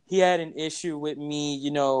 He had an issue with me,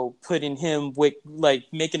 you know, putting him with, like,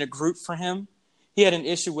 making a group for him. He had an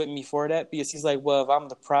issue with me for that because he's like, well, if I'm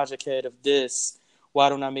the project head of this, why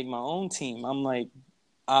don't I make my own team? I'm like,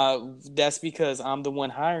 that's because I'm the one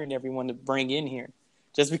hiring everyone to bring in here.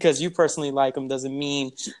 Just because you personally like them doesn't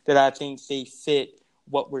mean that I think they fit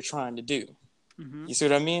what we're trying to do. Mm-hmm. You see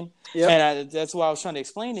what I mean? Yep. And that's why I was trying to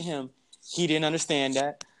explain to him. He didn't understand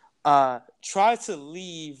that. Tried to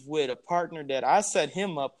leave with a partner that I set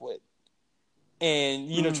him up with, and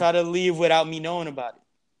you know, try to leave without me knowing about it.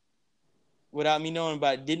 Without me knowing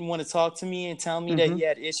about it, didn't want to talk to me and tell me that Mm-hmm. he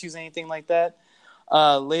had issues, anything like that.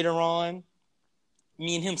 Later on,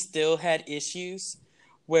 me and him still had issues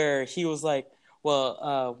where he was like,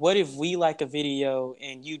 well, what if we like a video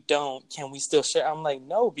and you don't? Can we still share? I'm like,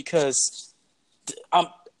 no, because I'm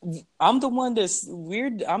I'm the one that's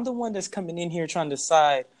weird. I'm the one that's coming in here trying to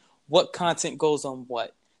decide what content goes on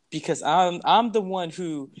what. Because I'm the one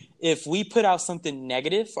who, if we put out something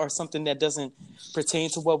negative or something that doesn't pertain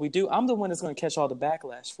to what we do, I'm the one that's going to catch all the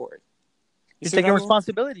backlash for it. You You're see what taking I mean?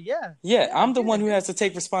 responsibility. Yeah. Yeah, Yeah, I I'm the get one it, who dude. has to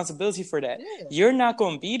take responsibility for that. Yeah. You're not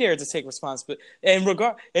going to be there to take responsibility.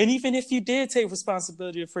 And even if you did take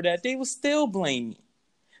responsibility for that, they will still blame you.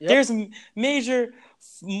 Yep. There's major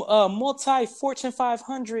multi Fortune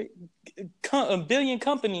 500 billion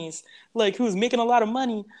companies like who's making a lot of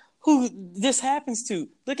money who this happens to.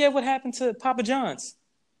 Look at what happened to Papa John's.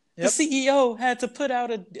 The Yep. CEO had to put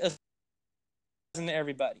out a to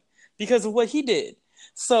everybody because of what he did. Yep.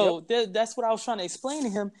 So that's what I was trying to explain to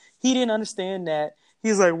him. He didn't understand that.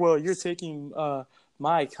 He's like, well, you're taking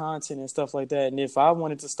my content and stuff like that. And if I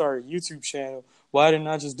wanted to start a YouTube channel, why didn't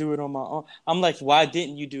I just do it on my own? I'm like, why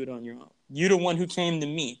didn't you do it on your own? You're the one who came to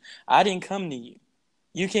me. I didn't come to you.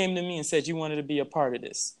 You came to me and said you wanted to be a part of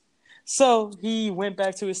this. So he went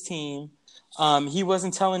back to his team. He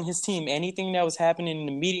wasn't telling his team anything that was happening in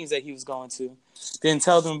the meetings that he was going to. Didn't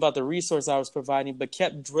tell them about the resource I was providing, but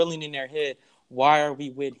kept drilling in their head, why are we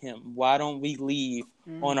with him? Why don't we leave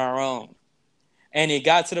on our own? And it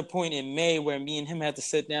got to the point in May where me and him had to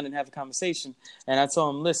sit down and have a conversation. And I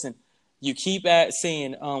told him, listen, you keep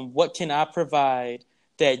saying, what can I provide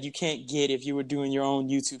that you can't get if you were doing your own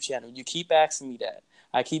YouTube channel? You keep asking me that.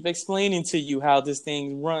 I keep explaining to you how this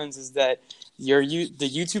thing runs is that the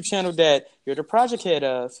YouTube channel that you're the project head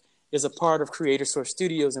of is a part of Creator Source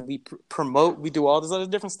Studios, and we promote, we do all this other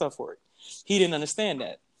different stuff for it. He didn't understand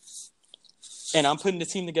that. And I'm putting the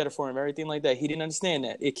team together for him, everything like that. He didn't understand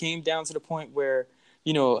that. It came down to the point where,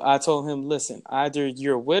 I told him, listen, either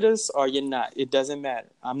you're with us or you're not. It doesn't matter.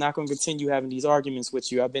 I'm not going to continue having these arguments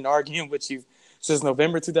with you. I've been arguing with you since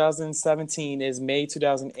November 2017. It's May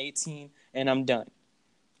 2018, and I'm done.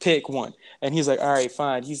 Pick one. And he's like, all right,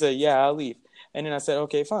 fine. He said, yeah, I'll leave. And then I said,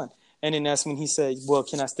 okay, fine. And then that's when he said, well,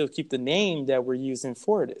 can I still keep the name that we're using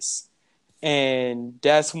for this? And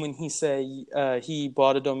that's when he said he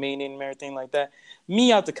bought a domain name and everything like that.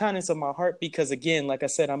 Me, out the kindness of my heart, because again, like I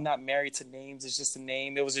said, I'm not married to names. It's just a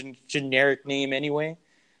name. It was a generic name anyway.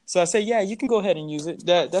 So I said, yeah, you can go ahead and use it.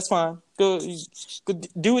 That's fine. Go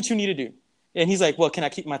do what you need to do. And he's like, well, can I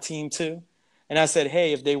keep my team too? And I said,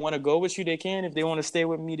 hey, if they want to go with you, they can. If they want to stay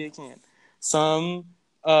with me, they can.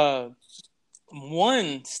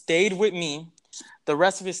 One stayed with me. The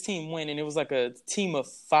rest of his team went, and it was like a team of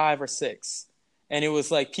 5 or 6. And it was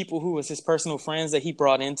like people who was his personal friends that he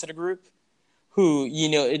brought into the group who,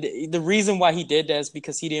 the reason why he did that is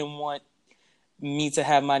because he didn't want me to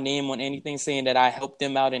have my name on anything saying that I helped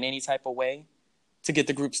them out in any type of way to get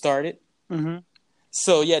the group started. Mm-hmm.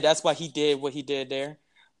 So, yeah, that's why he did what he did there.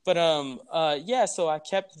 But so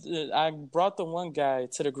I brought the one guy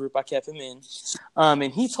to the group. I kept him in,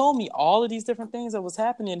 and he told me all of these different things that was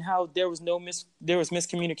happening. How there was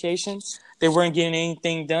miscommunication. They weren't getting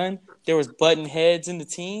anything done. There was button heads in the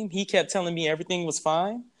team. He kept telling me everything was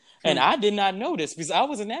fine, and I did not know this because I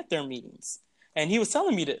wasn't at their meetings, and he was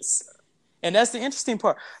telling me this, and that's the interesting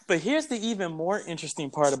part. But here's the even more interesting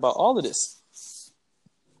part about all of this.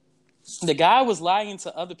 The guy was lying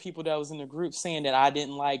to other people that was in the group saying that I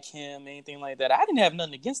didn't like him, anything like that. I didn't have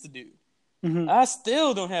nothing against the dude. Mm-hmm. I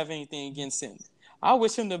still don't have anything against him. I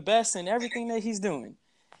wish him the best in everything that he's doing.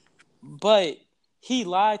 But he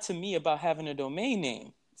lied to me about having a domain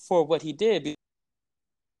name for what he did.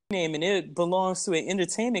 And it belongs to an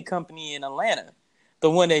entertainment company in Atlanta,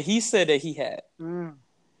 the one that he said that he had. Mm.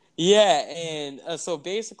 Yeah, and so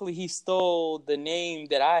basically he stole the name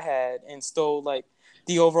that I had and stole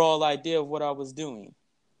the overall idea of what I was doing.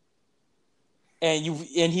 And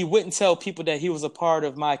he wouldn't tell people that he was a part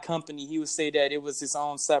of my company. He would say that it was his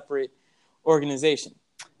own separate organization.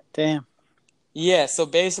 Damn. Yeah, so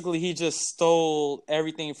basically he just stole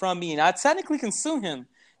everything from me. And I technically can sue him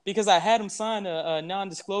because I had him sign a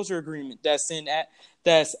non-disclosure agreement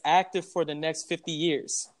that's active for the next 50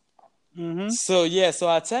 years. Mm-hmm. So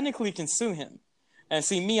I technically can sue him. And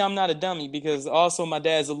see, me, I'm not a dummy because also my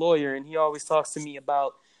dad's a lawyer and he always talks to me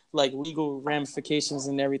about legal ramifications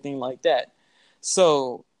and everything like that.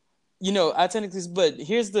 So, I technically, but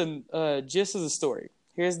here's the gist of the story.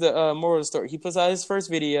 Here's the moral of the story. He puts out his first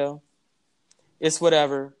video. It's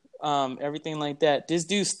whatever, everything like that. This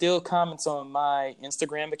dude still comments on my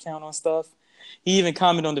Instagram account on stuff. He even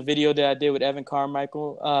commented on the video that I did with Evan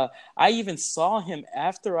Carmichael. I even saw him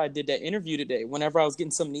after I did that interview today. Whenever I was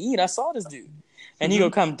getting something to eat, I saw this dude. And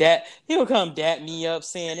he'll come dap me up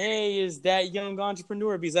saying, hey, is that Young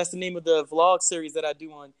Entrepreneur? Because that's the name of the vlog series that I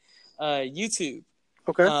do on YouTube.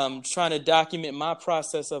 Okay. Trying to document my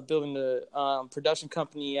process of building the production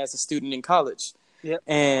company as a student in college. Yep.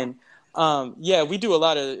 And we do a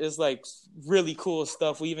lot of, it's really cool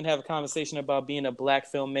stuff. We even have a conversation about being a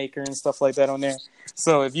black filmmaker and stuff like that on there.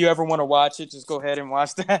 So if you ever want to watch it, just go ahead and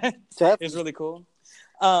watch that. It's really cool.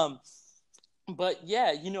 But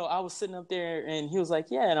yeah, I was sitting up there and he was like,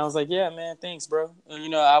 yeah. And I was like, yeah, man, thanks, bro.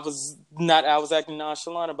 I was acting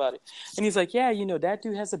nonchalant about it. And he's like, yeah, that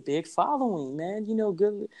dude has a big following, man.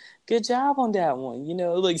 Good job on that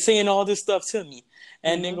one. Saying all this stuff to me.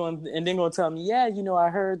 And then going to tell me, yeah, I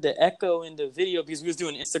heard the echo in the video because we was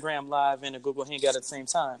doing Instagram Live and a Google Hangout at the same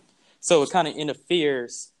time. So it kind of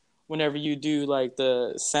interferes whenever you do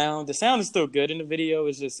the sound. The sound is still good in the video.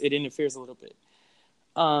 It's just, it interferes a little bit.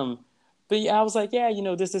 But yeah, I was like, yeah,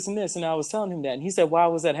 this and this. And I was telling him that. And he said, why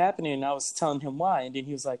was that happening? And I was telling him why. And then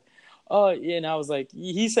he was like, oh, yeah. And I was like,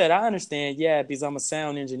 he said, I understand. Yeah, because I'm a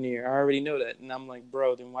sound engineer. I already know that. And I'm like,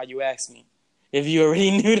 bro, then why you ask me if you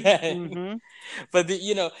already knew that? Mm-hmm. But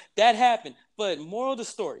that happened. But moral of the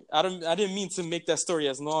story, I didn't mean to make that story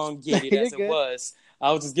as elongated You're as it good. was.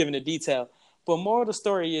 I was just giving a detail. But moral of the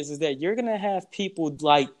story is that you're gonna have people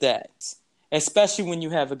like that, especially when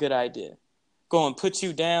you have a good idea. Go and put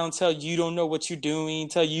you down, tell you don't know what you're doing,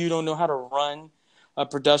 tell you don't know how to run a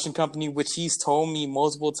production company, which he's told me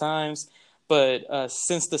multiple times. But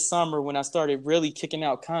since the summer, when I started really kicking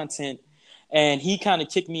out content, and he kind of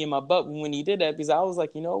kicked me in my butt when he did that, because I was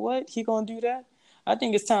like, you know what? He gonna do that? I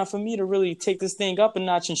think it's time for me to really take this thing up a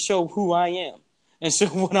notch and show who I am and show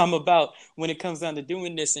what I'm about when it comes down to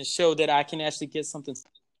doing this, and show that I can actually get something.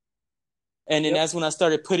 And then Yep. that's when I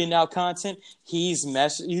started putting out content. He's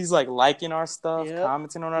like liking our stuff, Yep.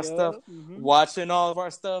 commenting on our stuff, Yep. Mm-hmm. watching all of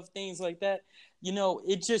our stuff, things like that.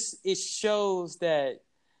 It shows that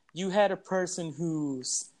you had a person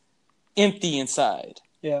who's empty inside.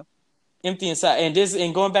 Yeah. Empty inside.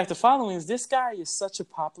 And going back to followings, this guy is such a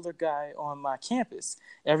popular guy on my campus.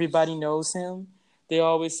 Everybody knows him. They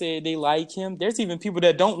always say they like him. There's even people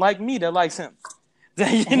that don't like me that likes him.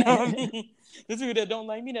 You know what I mean? There's people that don't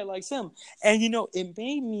like me that likes him. And it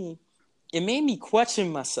made me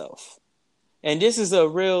question myself. And this is a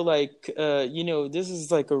real this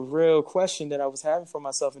is like a real question that I was having for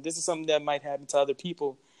myself. And this is something that might happen to other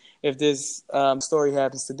people if this story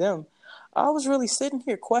happens to them. I was really sitting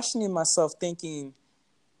here questioning myself, thinking,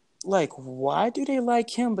 like, why do they like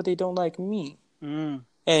him but they don't like me? Mm.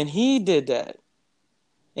 And he did that.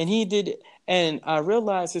 And he did it. And I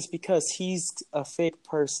realized it's because he's a fake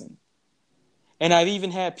person. And I've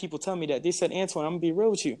even had people tell me that. They said, Antoine, I'm going to be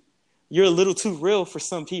real with you. You're a little too real for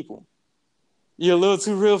some people. You're a little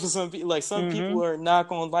too real for some people. Like, some people are not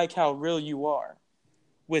going to like how real you are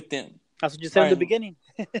with them. That's what you said in the beginning.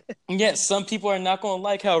 Yes, some people are not going to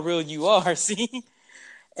like how real you are, see?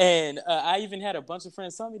 And I even had a bunch of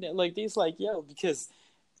friends tell me that, like, they's like, yo, because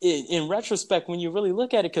in retrospect, when you really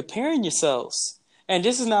look at it, comparing yourselves, and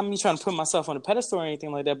this is not me trying to put myself on a pedestal or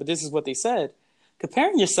anything like that, but this is what they said.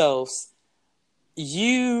 Comparing yourselves,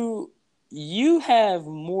 you have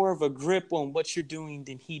more of a grip on what you're doing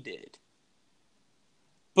than he did.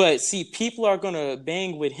 But see, people are going to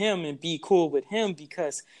bang with him and be cool with him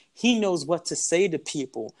because he knows what to say to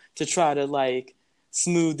people to try to, like,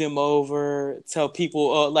 smooth them over, tell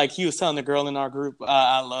people, like he was telling the girl in our group,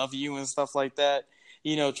 I love you and stuff like that.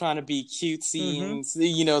 Trying to be cutesy and,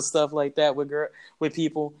 stuff like that with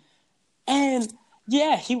people. And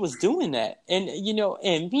yeah, he was doing that. And,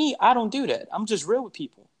 and me, I don't do that. I'm just real with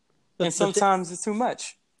people. And sometimes it's too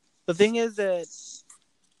much. The thing is that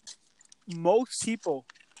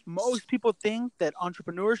most people think that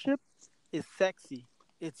entrepreneurship is sexy.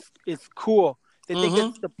 It's cool. They think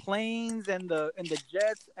it's the planes and the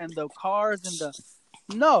jets and the cars and the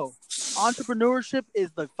no. Entrepreneurship is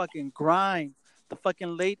the fucking grind, the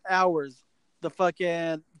fucking late hours, the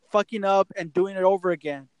fucking up and doing it over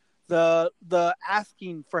again, the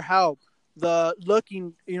asking for help, the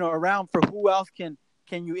looking around for who else can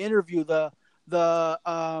you interview, the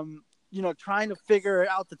trying to figure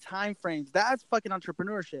out the time frames. That's fucking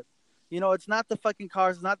entrepreneurship. It's not the fucking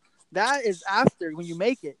cars. That is after when you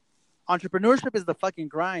make it. Entrepreneurship is the fucking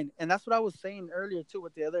grind, and that's what I was saying earlier too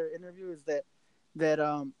with the other interview. Is that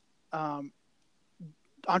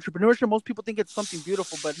entrepreneurship? Most people think it's something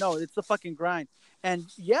beautiful, but no, it's the fucking grind. And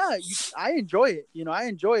yeah, I enjoy it. I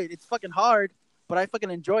enjoy it. It's fucking hard, but I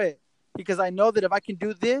fucking enjoy it because I know that if I can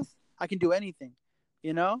do this, I can do anything.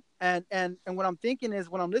 And what I'm thinking is,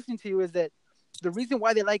 when I'm listening to you, is that the reason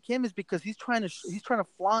why they like him is because he's trying to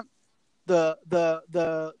flaunt the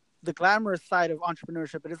glamorous side of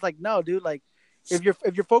entrepreneurship. And it's like, no, dude, like if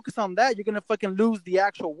you're focused on that, you're gonna fucking lose the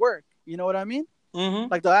actual work. You know what I mean?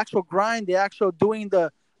 Mm-hmm. Like the actual grind, the actual doing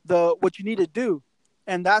the what you need to do.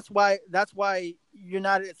 And that's why you're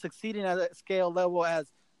not succeeding at a scale level as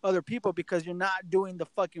other people, because you're not doing the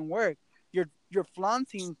fucking work. You're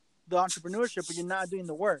flaunting the entrepreneurship, but you're not doing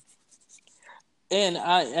the work. And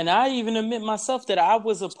I even admit myself that I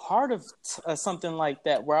was a part of something like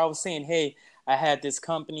that, where I was saying, hey, I had this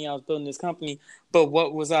company, I was building this company, but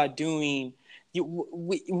what was I doing?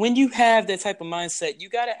 When you have that type of mindset, you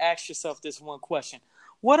got to ask yourself this one question: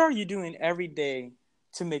 what are you doing every day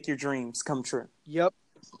to make your dreams come true? Yep.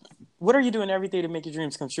 What are you doing every day to make your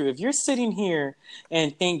dreams come true? If you're sitting here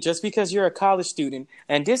and think just because you're a college student,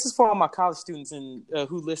 and this is for all my college students and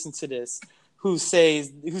who listen to this, who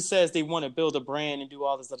says they want to build a brand and do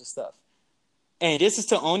all this other stuff. And this is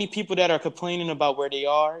to only people that are complaining about where they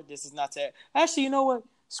are. This is not to... Actually, you know what?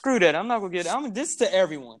 Screw that. I'm not gonna get. This to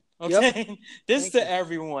everyone. Okay, Yep. this Thank to you.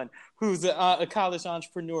 everyone who's a college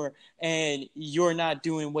entrepreneur and you're not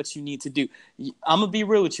doing what you need to do. I'm gonna be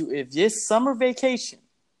real with you. If it's summer vacation,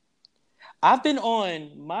 I've been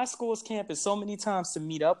on my school's campus so many times to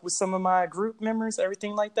meet up with some of my group members,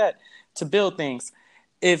 everything like that, to build things.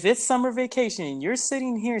 If it's summer vacation and you're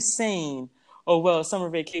sitting here saying, "Oh well, summer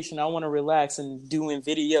vacation, I want to relax and doing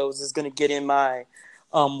videos is going to get in my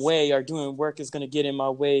way, or doing work is going to get in my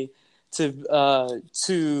way to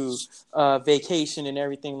vacation and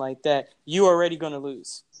everything like that," you're already going to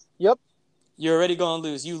lose. Yep. You're already going to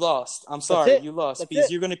lose. You lost. I'm That's sorry, it. you lost That's because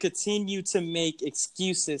it. you're going to continue to make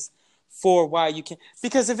excuses for why you can't.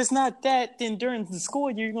 Because if it's not that, then during the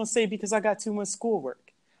school year, you're going to say, because I got too much schoolwork.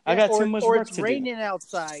 I Yeah. got too much Or work it's to do. raining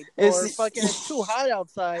outside, or It's fucking it's too hot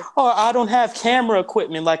outside. or I don't have camera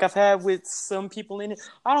equipment like I've had with some people in it.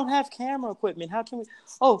 I don't have camera equipment. How can we?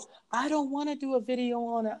 Oh, I don't want to do a video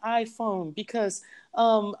on an iPhone because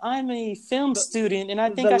I'm a film The student and I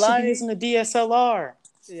the think I should be light. using a DSLR.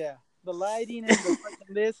 Yeah. The lighting and the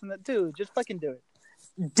fucking this and the dude. Just fucking do it.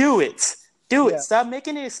 Do it. Do it. Yeah. Stop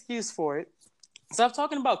making an excuse for it. Stop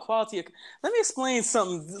talking about quality of. Let me explain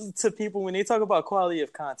something to people when they talk about quality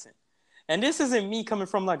of content. And this isn't me coming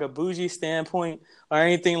from like a bougie standpoint or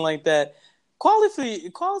anything like that.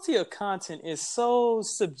 Quality of content is so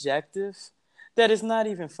subjective that it's not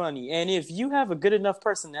even funny. And if you have a good enough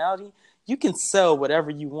personality, you can sell whatever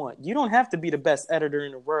you want. You don't have to be the best editor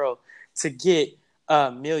in the world to get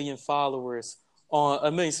a million followers on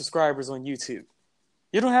a million subscribers on YouTube.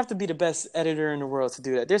 You don't have to be the best editor in the world to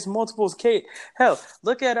do that. There's multiple hell,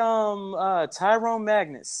 look at Tyrone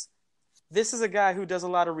Magnus. This is a guy who does a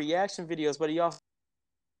lot of reaction videos, but he also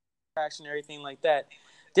reaction and everything like that.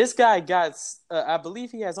 This guy got, I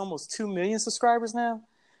believe he has almost 2 million subscribers now.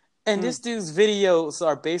 And this dude's videos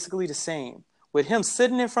are basically the same, with him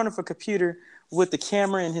sitting in front of a computer with the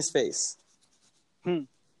camera in his face. The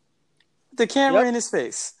camera in his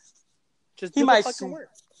face. Just He do the might fucking work.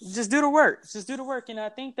 just do the work. Just do the work. And I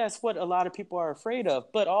think that's what a lot of people are afraid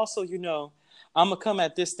of. But also, I'm going to come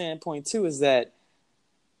at this standpoint too, is that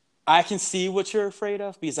I can see what you're afraid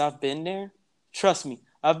of because I've been there. Trust me,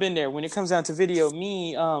 I've been there. When it comes down to video,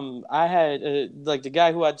 I had like the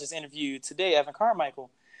guy who I just interviewed today, Evan Carmichael.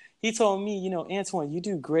 He told me, Antoine, you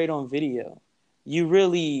do great on video. You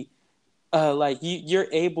really, you're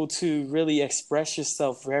able to really express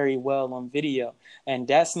yourself very well on video. And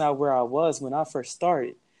that's not where I was when I first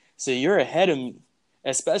started. So you're ahead of me,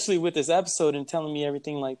 especially with this episode and telling me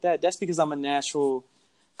everything like that. That's because I'm a natural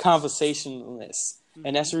conversationalist.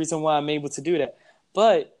 And that's the reason why I'm able to do that.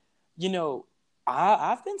 But,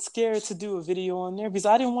 I've been scared to do a video on there because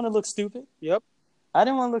I didn't want to look stupid. Yep. I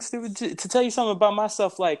didn't want to look stupid. To tell you something about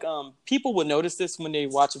myself, like, people would notice this when they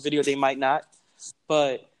watch a video. They might not.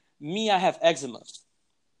 But me, I have eczema.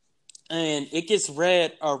 And it gets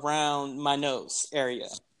red around my nose area.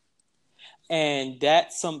 And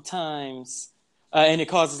that sometimes, and it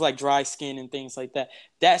causes like dry skin and things like that.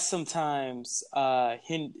 That sometimes,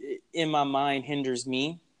 in my mind, hinders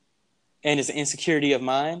me. And it's an insecurity of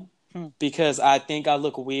mine. Because I think I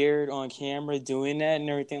look weird on camera doing that and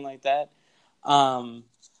everything like that. Some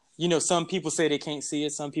people say they can't see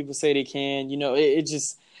it. Some people say they can.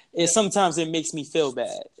 Sometimes it makes me feel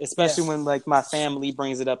bad, especially when like my family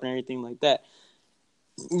brings it up and everything like that.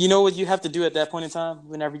 You know what you have to do at that point in time?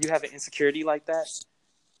 Whenever you have an insecurity like that,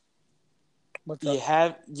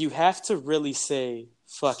 you have to really say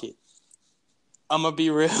fuck it. I'm gonna be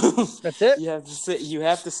real. That's it. You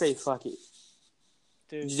have to say fuck it.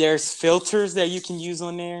 Dude. There's filters that you can use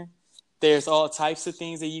on there. There's all types of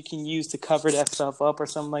things that you can use to cover that stuff up or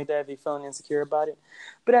something like that if you're feeling insecure about it.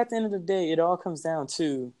 But at the end of the day, it all comes down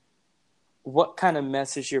to what kind of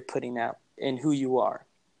message you're putting out and who you are.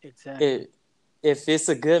 Exactly. If it's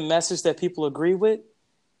a good message that people agree with,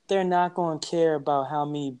 they're not going to care about how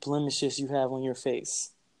many blemishes you have on your face.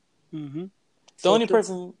 Mm-hmm. The only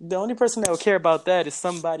person that will care about that is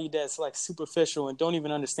somebody that's like superficial and don't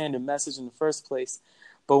even understand the message in the first place,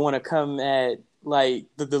 but want to come at like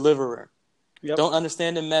the deliverer. Yep. Don't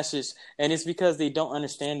understand the message, and it's because they don't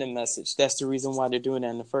understand the message. That's the reason why they're doing that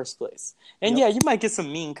in the first place. And you might get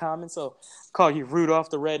some mean comments, so call you Rudolph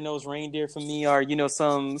the Red-Nosed Reindeer for me, or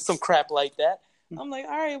some crap like that. I'm like,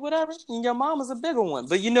 all right, whatever. And your mama's a bigger one,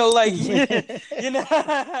 but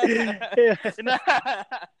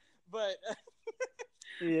but.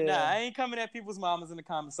 Nah, I ain't coming at people's mamas in the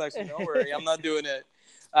comment section. Don't worry, I'm not doing that.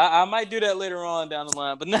 I might do that later on down the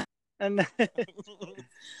line, but not.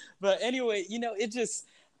 But anyway, it just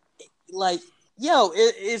like,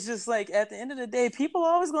 it's just like at the end of the day, people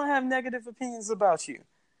are always gonna have negative opinions about you.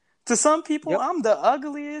 To some people, Yep. I'm the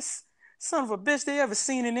ugliest son of a bitch they ever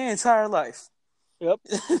seen in their entire life. Yep.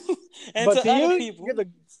 And But to to other you, people,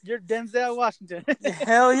 you're Denzel Washington.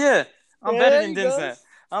 hell yeah, I'm better There than you go. Denzel.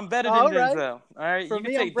 I'm better than All right. Denzel. All right, For you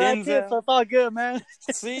can me, I'm take Brad Pitt, so Denzel. it's all good, man.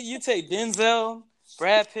 See, you take Denzel,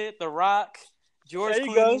 Brad Pitt, The Rock, George There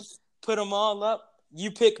you go. Clooney, put them all up.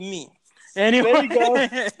 You pick me. There Anyway, you go.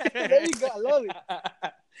 There you go. I love it.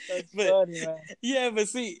 That's but funny, man. yeah, but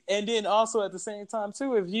see, and then also at the same time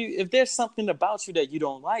too, if there's something about you that you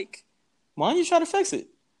don't like, why don't you try to fix it?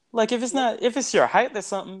 Like Yep. if it's your height or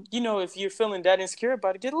something, if you're feeling that insecure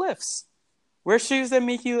about it, get lifts. Wear shoes that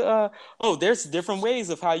make you. There's different ways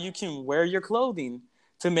of how you can wear your clothing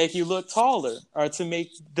to make you look taller or to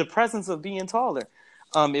make the presence of being taller.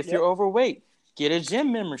 If Yep. you're overweight, get a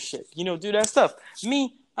gym membership. Do that stuff.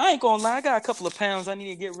 Me, I ain't gonna lie. I got a couple of pounds I need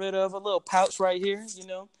to get rid of. A little pouch right here.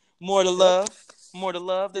 More to Yep. love. More to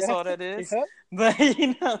love. That's Yeah. all that is. Yep. But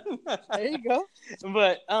There you go.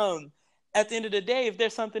 but at the end of the day, if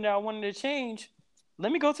there's something that I wanted to change,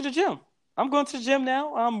 let me go to the gym. I'm going to the gym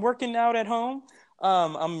now. I'm working out at home.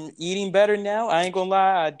 I'm eating better now. I ain't gonna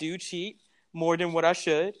lie, I do cheat more than what I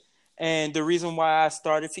should. And the reason why I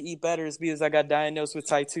started to eat better is because I got diagnosed with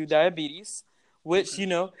type 2 diabetes, which,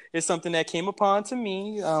 Okay. is something that came upon to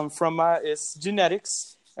me from it's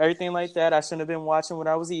genetics, everything like that. I shouldn't have been watching what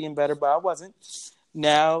I was eating better, but I wasn't.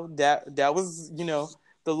 Now that was,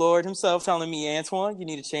 the Lord himself telling me, Antoine, you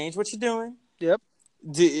need to change what you're doing. Yep.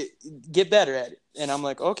 Get better at it. And I'm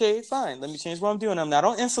like, okay, fine. Let me change what I'm doing. I'm not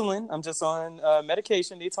on insulin. I'm just on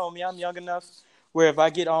medication. They told me I'm young enough where if I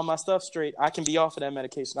get all my stuff straight, I can be off of that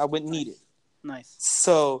medication. I wouldn't need it. Nice. Nice.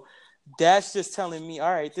 So that's just telling me,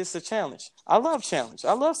 all right, this is a challenge. I love challenge.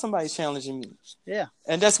 I love somebody challenging me. Yeah.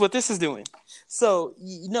 And that's what this is doing. So,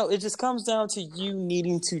 it just comes down to you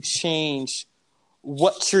needing to change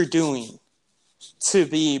what you're doing to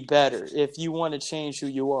be better if you want to change who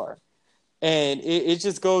you are. And it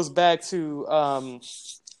just goes back to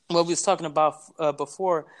what we was talking about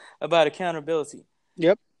before about accountability.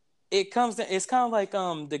 Yep. It's kind of like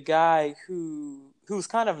the guy who's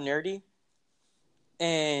kind of nerdy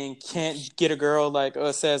and can't get a girl, like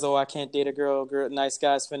says, I can't date a girl, nice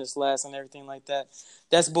guys finish last and everything like that.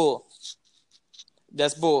 That's bull.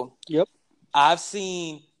 That's bull. Yep. I've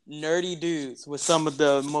seen nerdy dudes with some of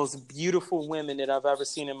the most beautiful women that I've ever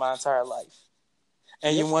seen in my entire life.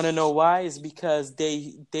 And Yep. you want to know why? It's because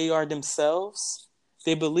they are themselves.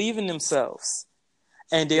 They believe in themselves.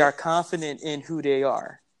 And they are confident in who they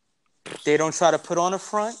are. They don't try to put on a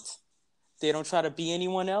front. They don't try to be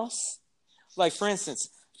anyone else. Like, for instance,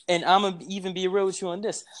 and I'm going to even be real with you on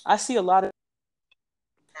this. I see a lot of,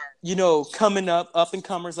 coming up and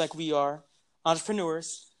comers like we are,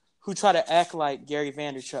 entrepreneurs, who try to act like Gary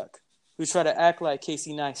Vaynerchuk, who try to act like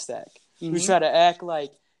Casey Neistat, who try to act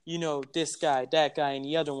like, this guy, that guy, and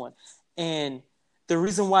the other one. And the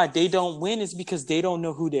reason why they don't win is because they don't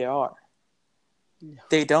know who they are. Yeah.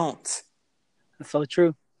 They don't. That's so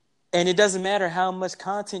true. And it doesn't matter how much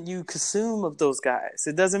content you consume of those guys.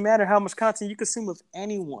 It doesn't matter how much content you consume of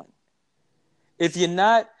anyone. If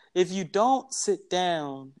you don't sit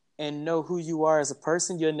down and know who you are as a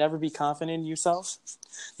person, you'll never be confident in yourself.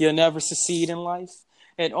 You'll never succeed in life.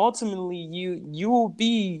 And ultimately, you will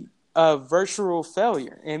be a virtual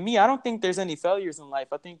failure. And me, I don't think there's any failures in life.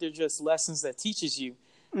 I think they're just lessons that teaches you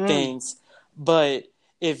things. But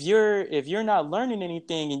if you're not learning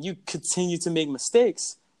anything and you continue to make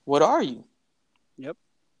mistakes, what are you? Yep.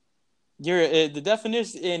 You're the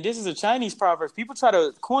definition, and this is a Chinese proverb. People try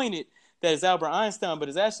to coin it that it's Albert Einstein, but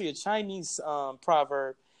it's actually a Chinese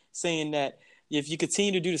proverb saying that if you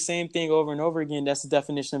continue to do the same thing over and over again, that's the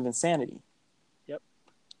definition of insanity. Yep.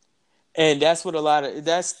 And that's what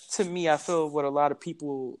to me, I feel what a lot of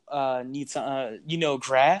people need to,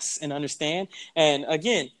 grasp and understand. And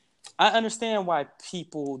again, I understand why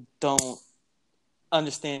people don't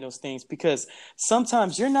understand those things, because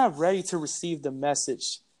sometimes you're not ready to receive the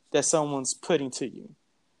message that someone's putting to you.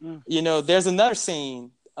 There's another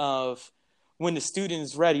saying of when the student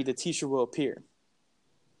is ready, the teacher will appear.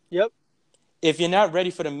 Yep. If you're not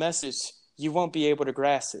ready for the message, you won't be able to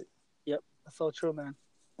grasp it. Yep. That's so true, man.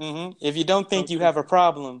 If you don't think you have a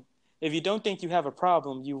problem,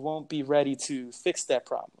 you won't be ready to fix that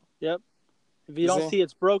problem. Yep. If you don't see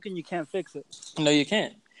it's broken, you can't fix it. No, you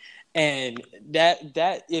can't. And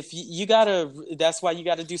that if you gotta, that's why you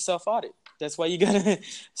gotta do self-audit. That's why you gotta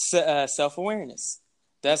self-awareness.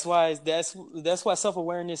 That's why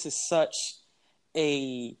self-awareness is such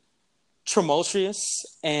a tumultuous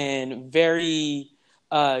and very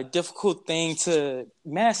difficult thing to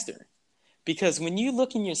master. Because when you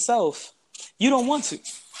look in yourself, you don't want to.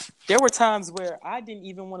 there were times where I didn't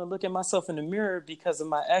even want to look at myself in the mirror because of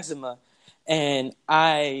my eczema, and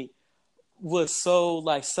I was so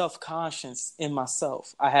like self-conscious in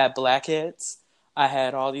myself. I had blackheads. I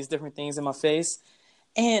had all these different things in my face,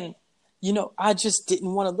 and I just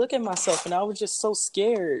didn't want to look at myself, and I was just so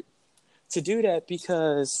scared to do that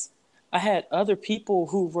because I had other people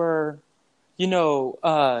who were, in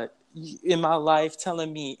my life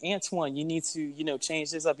telling me, Antoine, you need to,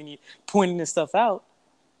 change this up, and you pointing this stuff out.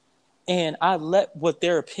 And I let what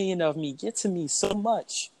their opinion of me get to me so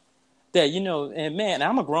much that, and man,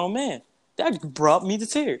 I'm a grown man. That brought me to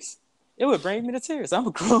tears. It would bring me to tears. I'm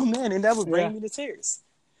a grown man, and that would bring me to tears,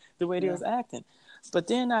 the way they was acting. But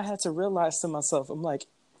then I had to realize to myself, I'm like,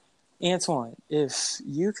 Antoine, if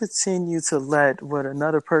you continue to let what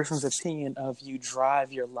another person's opinion of you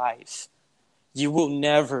drive your life, you will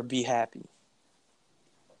never be happy.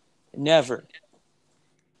 Never.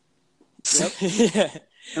 Yep. Yeah.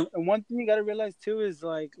 And one thing you got to realize too is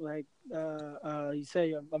like you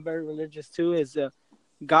say I'm very religious too. Is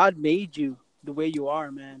God made you the way you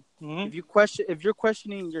are, man. Mm-hmm. If you're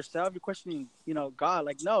questioning yourself, you're questioning, God.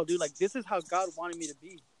 Like, no, dude. Like, this is how God wanted me to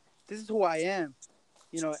be. This is who I am.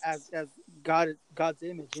 As God's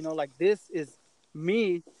image. Like, this is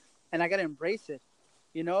me, and I gotta embrace it.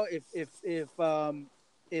 If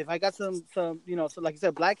I got some so like you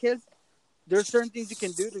said, blackheads, there's certain things you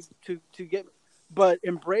can do to get, but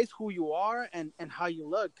embrace who you are and how you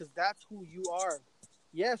look, because that's who you are.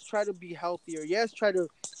 Yes, try to be healthier. Yes, try to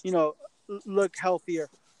look healthier,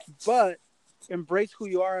 but embrace who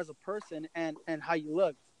you are as a person and how you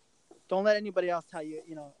look. Don't let anybody else tell you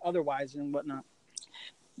otherwise and whatnot.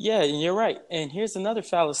 Yeah, and you're right. And here's another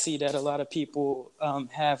fallacy that a lot of people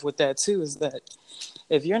have with that too, is that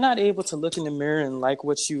if you're not able to look in the mirror and like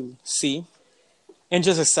what you see and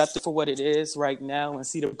just accept it for what it is right now and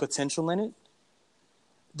see the potential in it,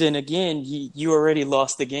 then again, you already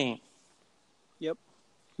lost the game. Yep.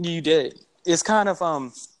 You did. It's kind of,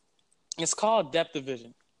 it's called depth of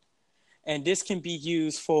vision. And this can be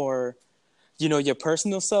used for, your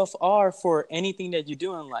personal self or for anything that you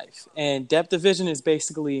do in life. And depth of vision is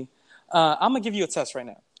basically, I'm going to give you a test right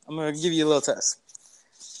now. I'm going to give you a little test.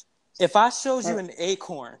 If I showed you an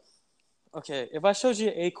acorn, okay, if I showed you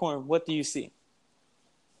an acorn, what do you see?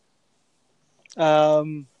 I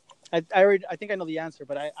think I know the answer,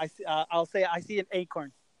 but I'll say I see an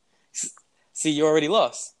acorn. See, you already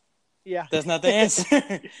lost. Yeah. That's not the answer.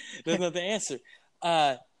 That's not the answer.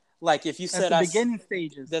 Like if you said that's the beginning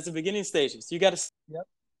stages. That's the beginning stages. You got to.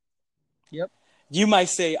 Yep. You might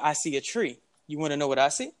say, I see a tree. You want to know what I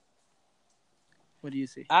see? What do you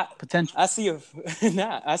see? Potential. I see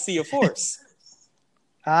I see a forest.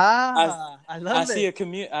 I love it.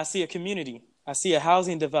 I see a community. I see a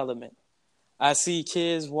housing development. I see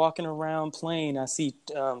kids walking around playing. I see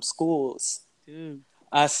schools. Dude.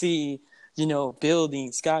 I see,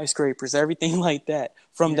 buildings, skyscrapers, everything like that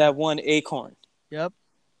from that one acorn. Yep.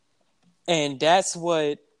 And that's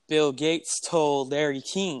what Bill Gates told Larry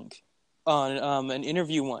King on an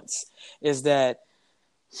interview once, is that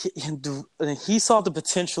he saw the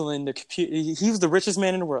potential in the computer. He was the richest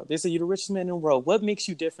man in the world. They said, you're the richest man in the world. What makes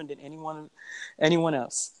you different than anyone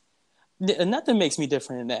else? Nothing makes me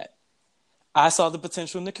different than that. I saw the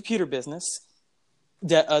potential in the computer business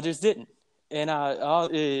that others didn't. And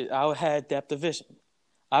I had depth of vision.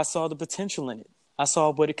 I saw the potential in it. I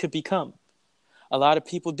saw what it could become. A lot of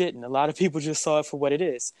people didn't. A lot of people just saw it for what it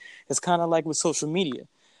is. It's kind of like with social media.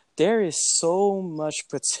 There is so much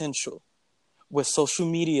potential with social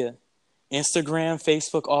media, Instagram,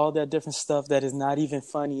 Facebook, all that different stuff that is not even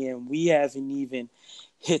funny, and we haven't even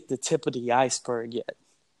hit the tip of the iceberg yet.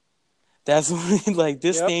 That's like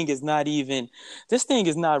this thing is not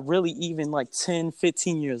really even like 10,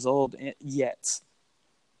 15 years old yet.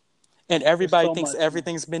 And everybody thinks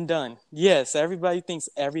everything's been done. Yes, everybody thinks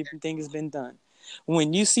everything has been done.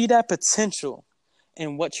 When you see that potential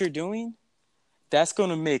in what you're doing, that's going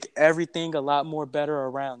to make everything a lot more better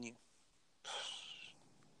around you.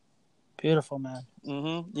 Beautiful, man.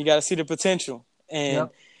 Mm-hmm. You got to see the potential. And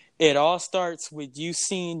it all starts with you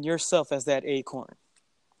seeing yourself as that acorn.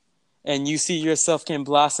 And you see yourself can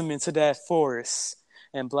blossom into that forest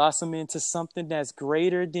and blossom into something that's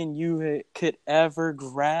greater than you could ever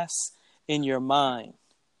grasp in your mind.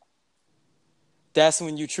 That's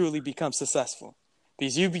when you truly become successful.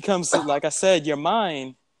 Because you become, like I said, your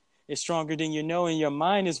mind is stronger than you know, and your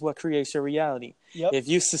mind is what creates your reality. Yep. If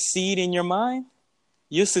you succeed in your mind,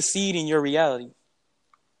 you succeed in your reality.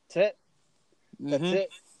 That's it. That's it.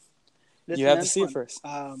 Listen, you have to see it first. We're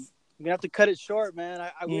going to have to cut it short, man.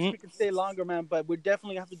 I wish we could stay longer, man, but we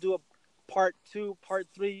definitely have to do a part 2, part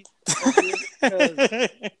 3.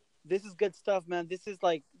 this is good stuff, man. This is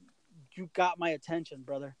like, you got my attention,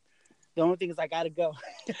 brother. The only thing is I gotta go.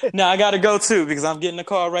 No, I gotta go too because I'm getting a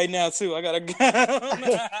call right now too. I gotta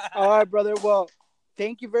go. All right, brother. Well,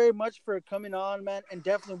 thank you very much for coming on, man. And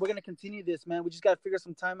definitely, we're gonna continue this, man. We just gotta figure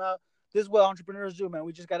some time out. This is what entrepreneurs do, man.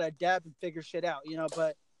 We just gotta adapt and figure shit out, you know.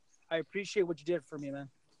 But I appreciate what you did for me, man.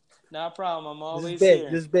 No problem. I'm always This is big.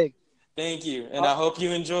 here. This is big. Thank you, and I hope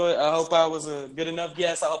you enjoyed. I hope I was a good enough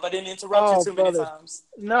guest. I hope I didn't interrupt you too many times.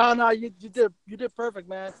 No, you did perfect,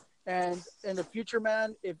 man. And in the future,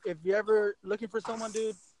 man, if you're ever looking for someone,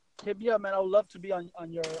 dude, hit me up, man. I would love to be on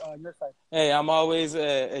your side. Hey, I'm always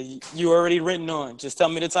you already written on. Just tell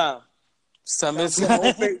me the time. Just tell me the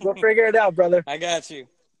time. We'll figure it out, brother. I got you.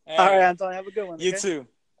 All right, Anton. Have a good one. You okay? too.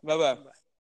 Bye-bye.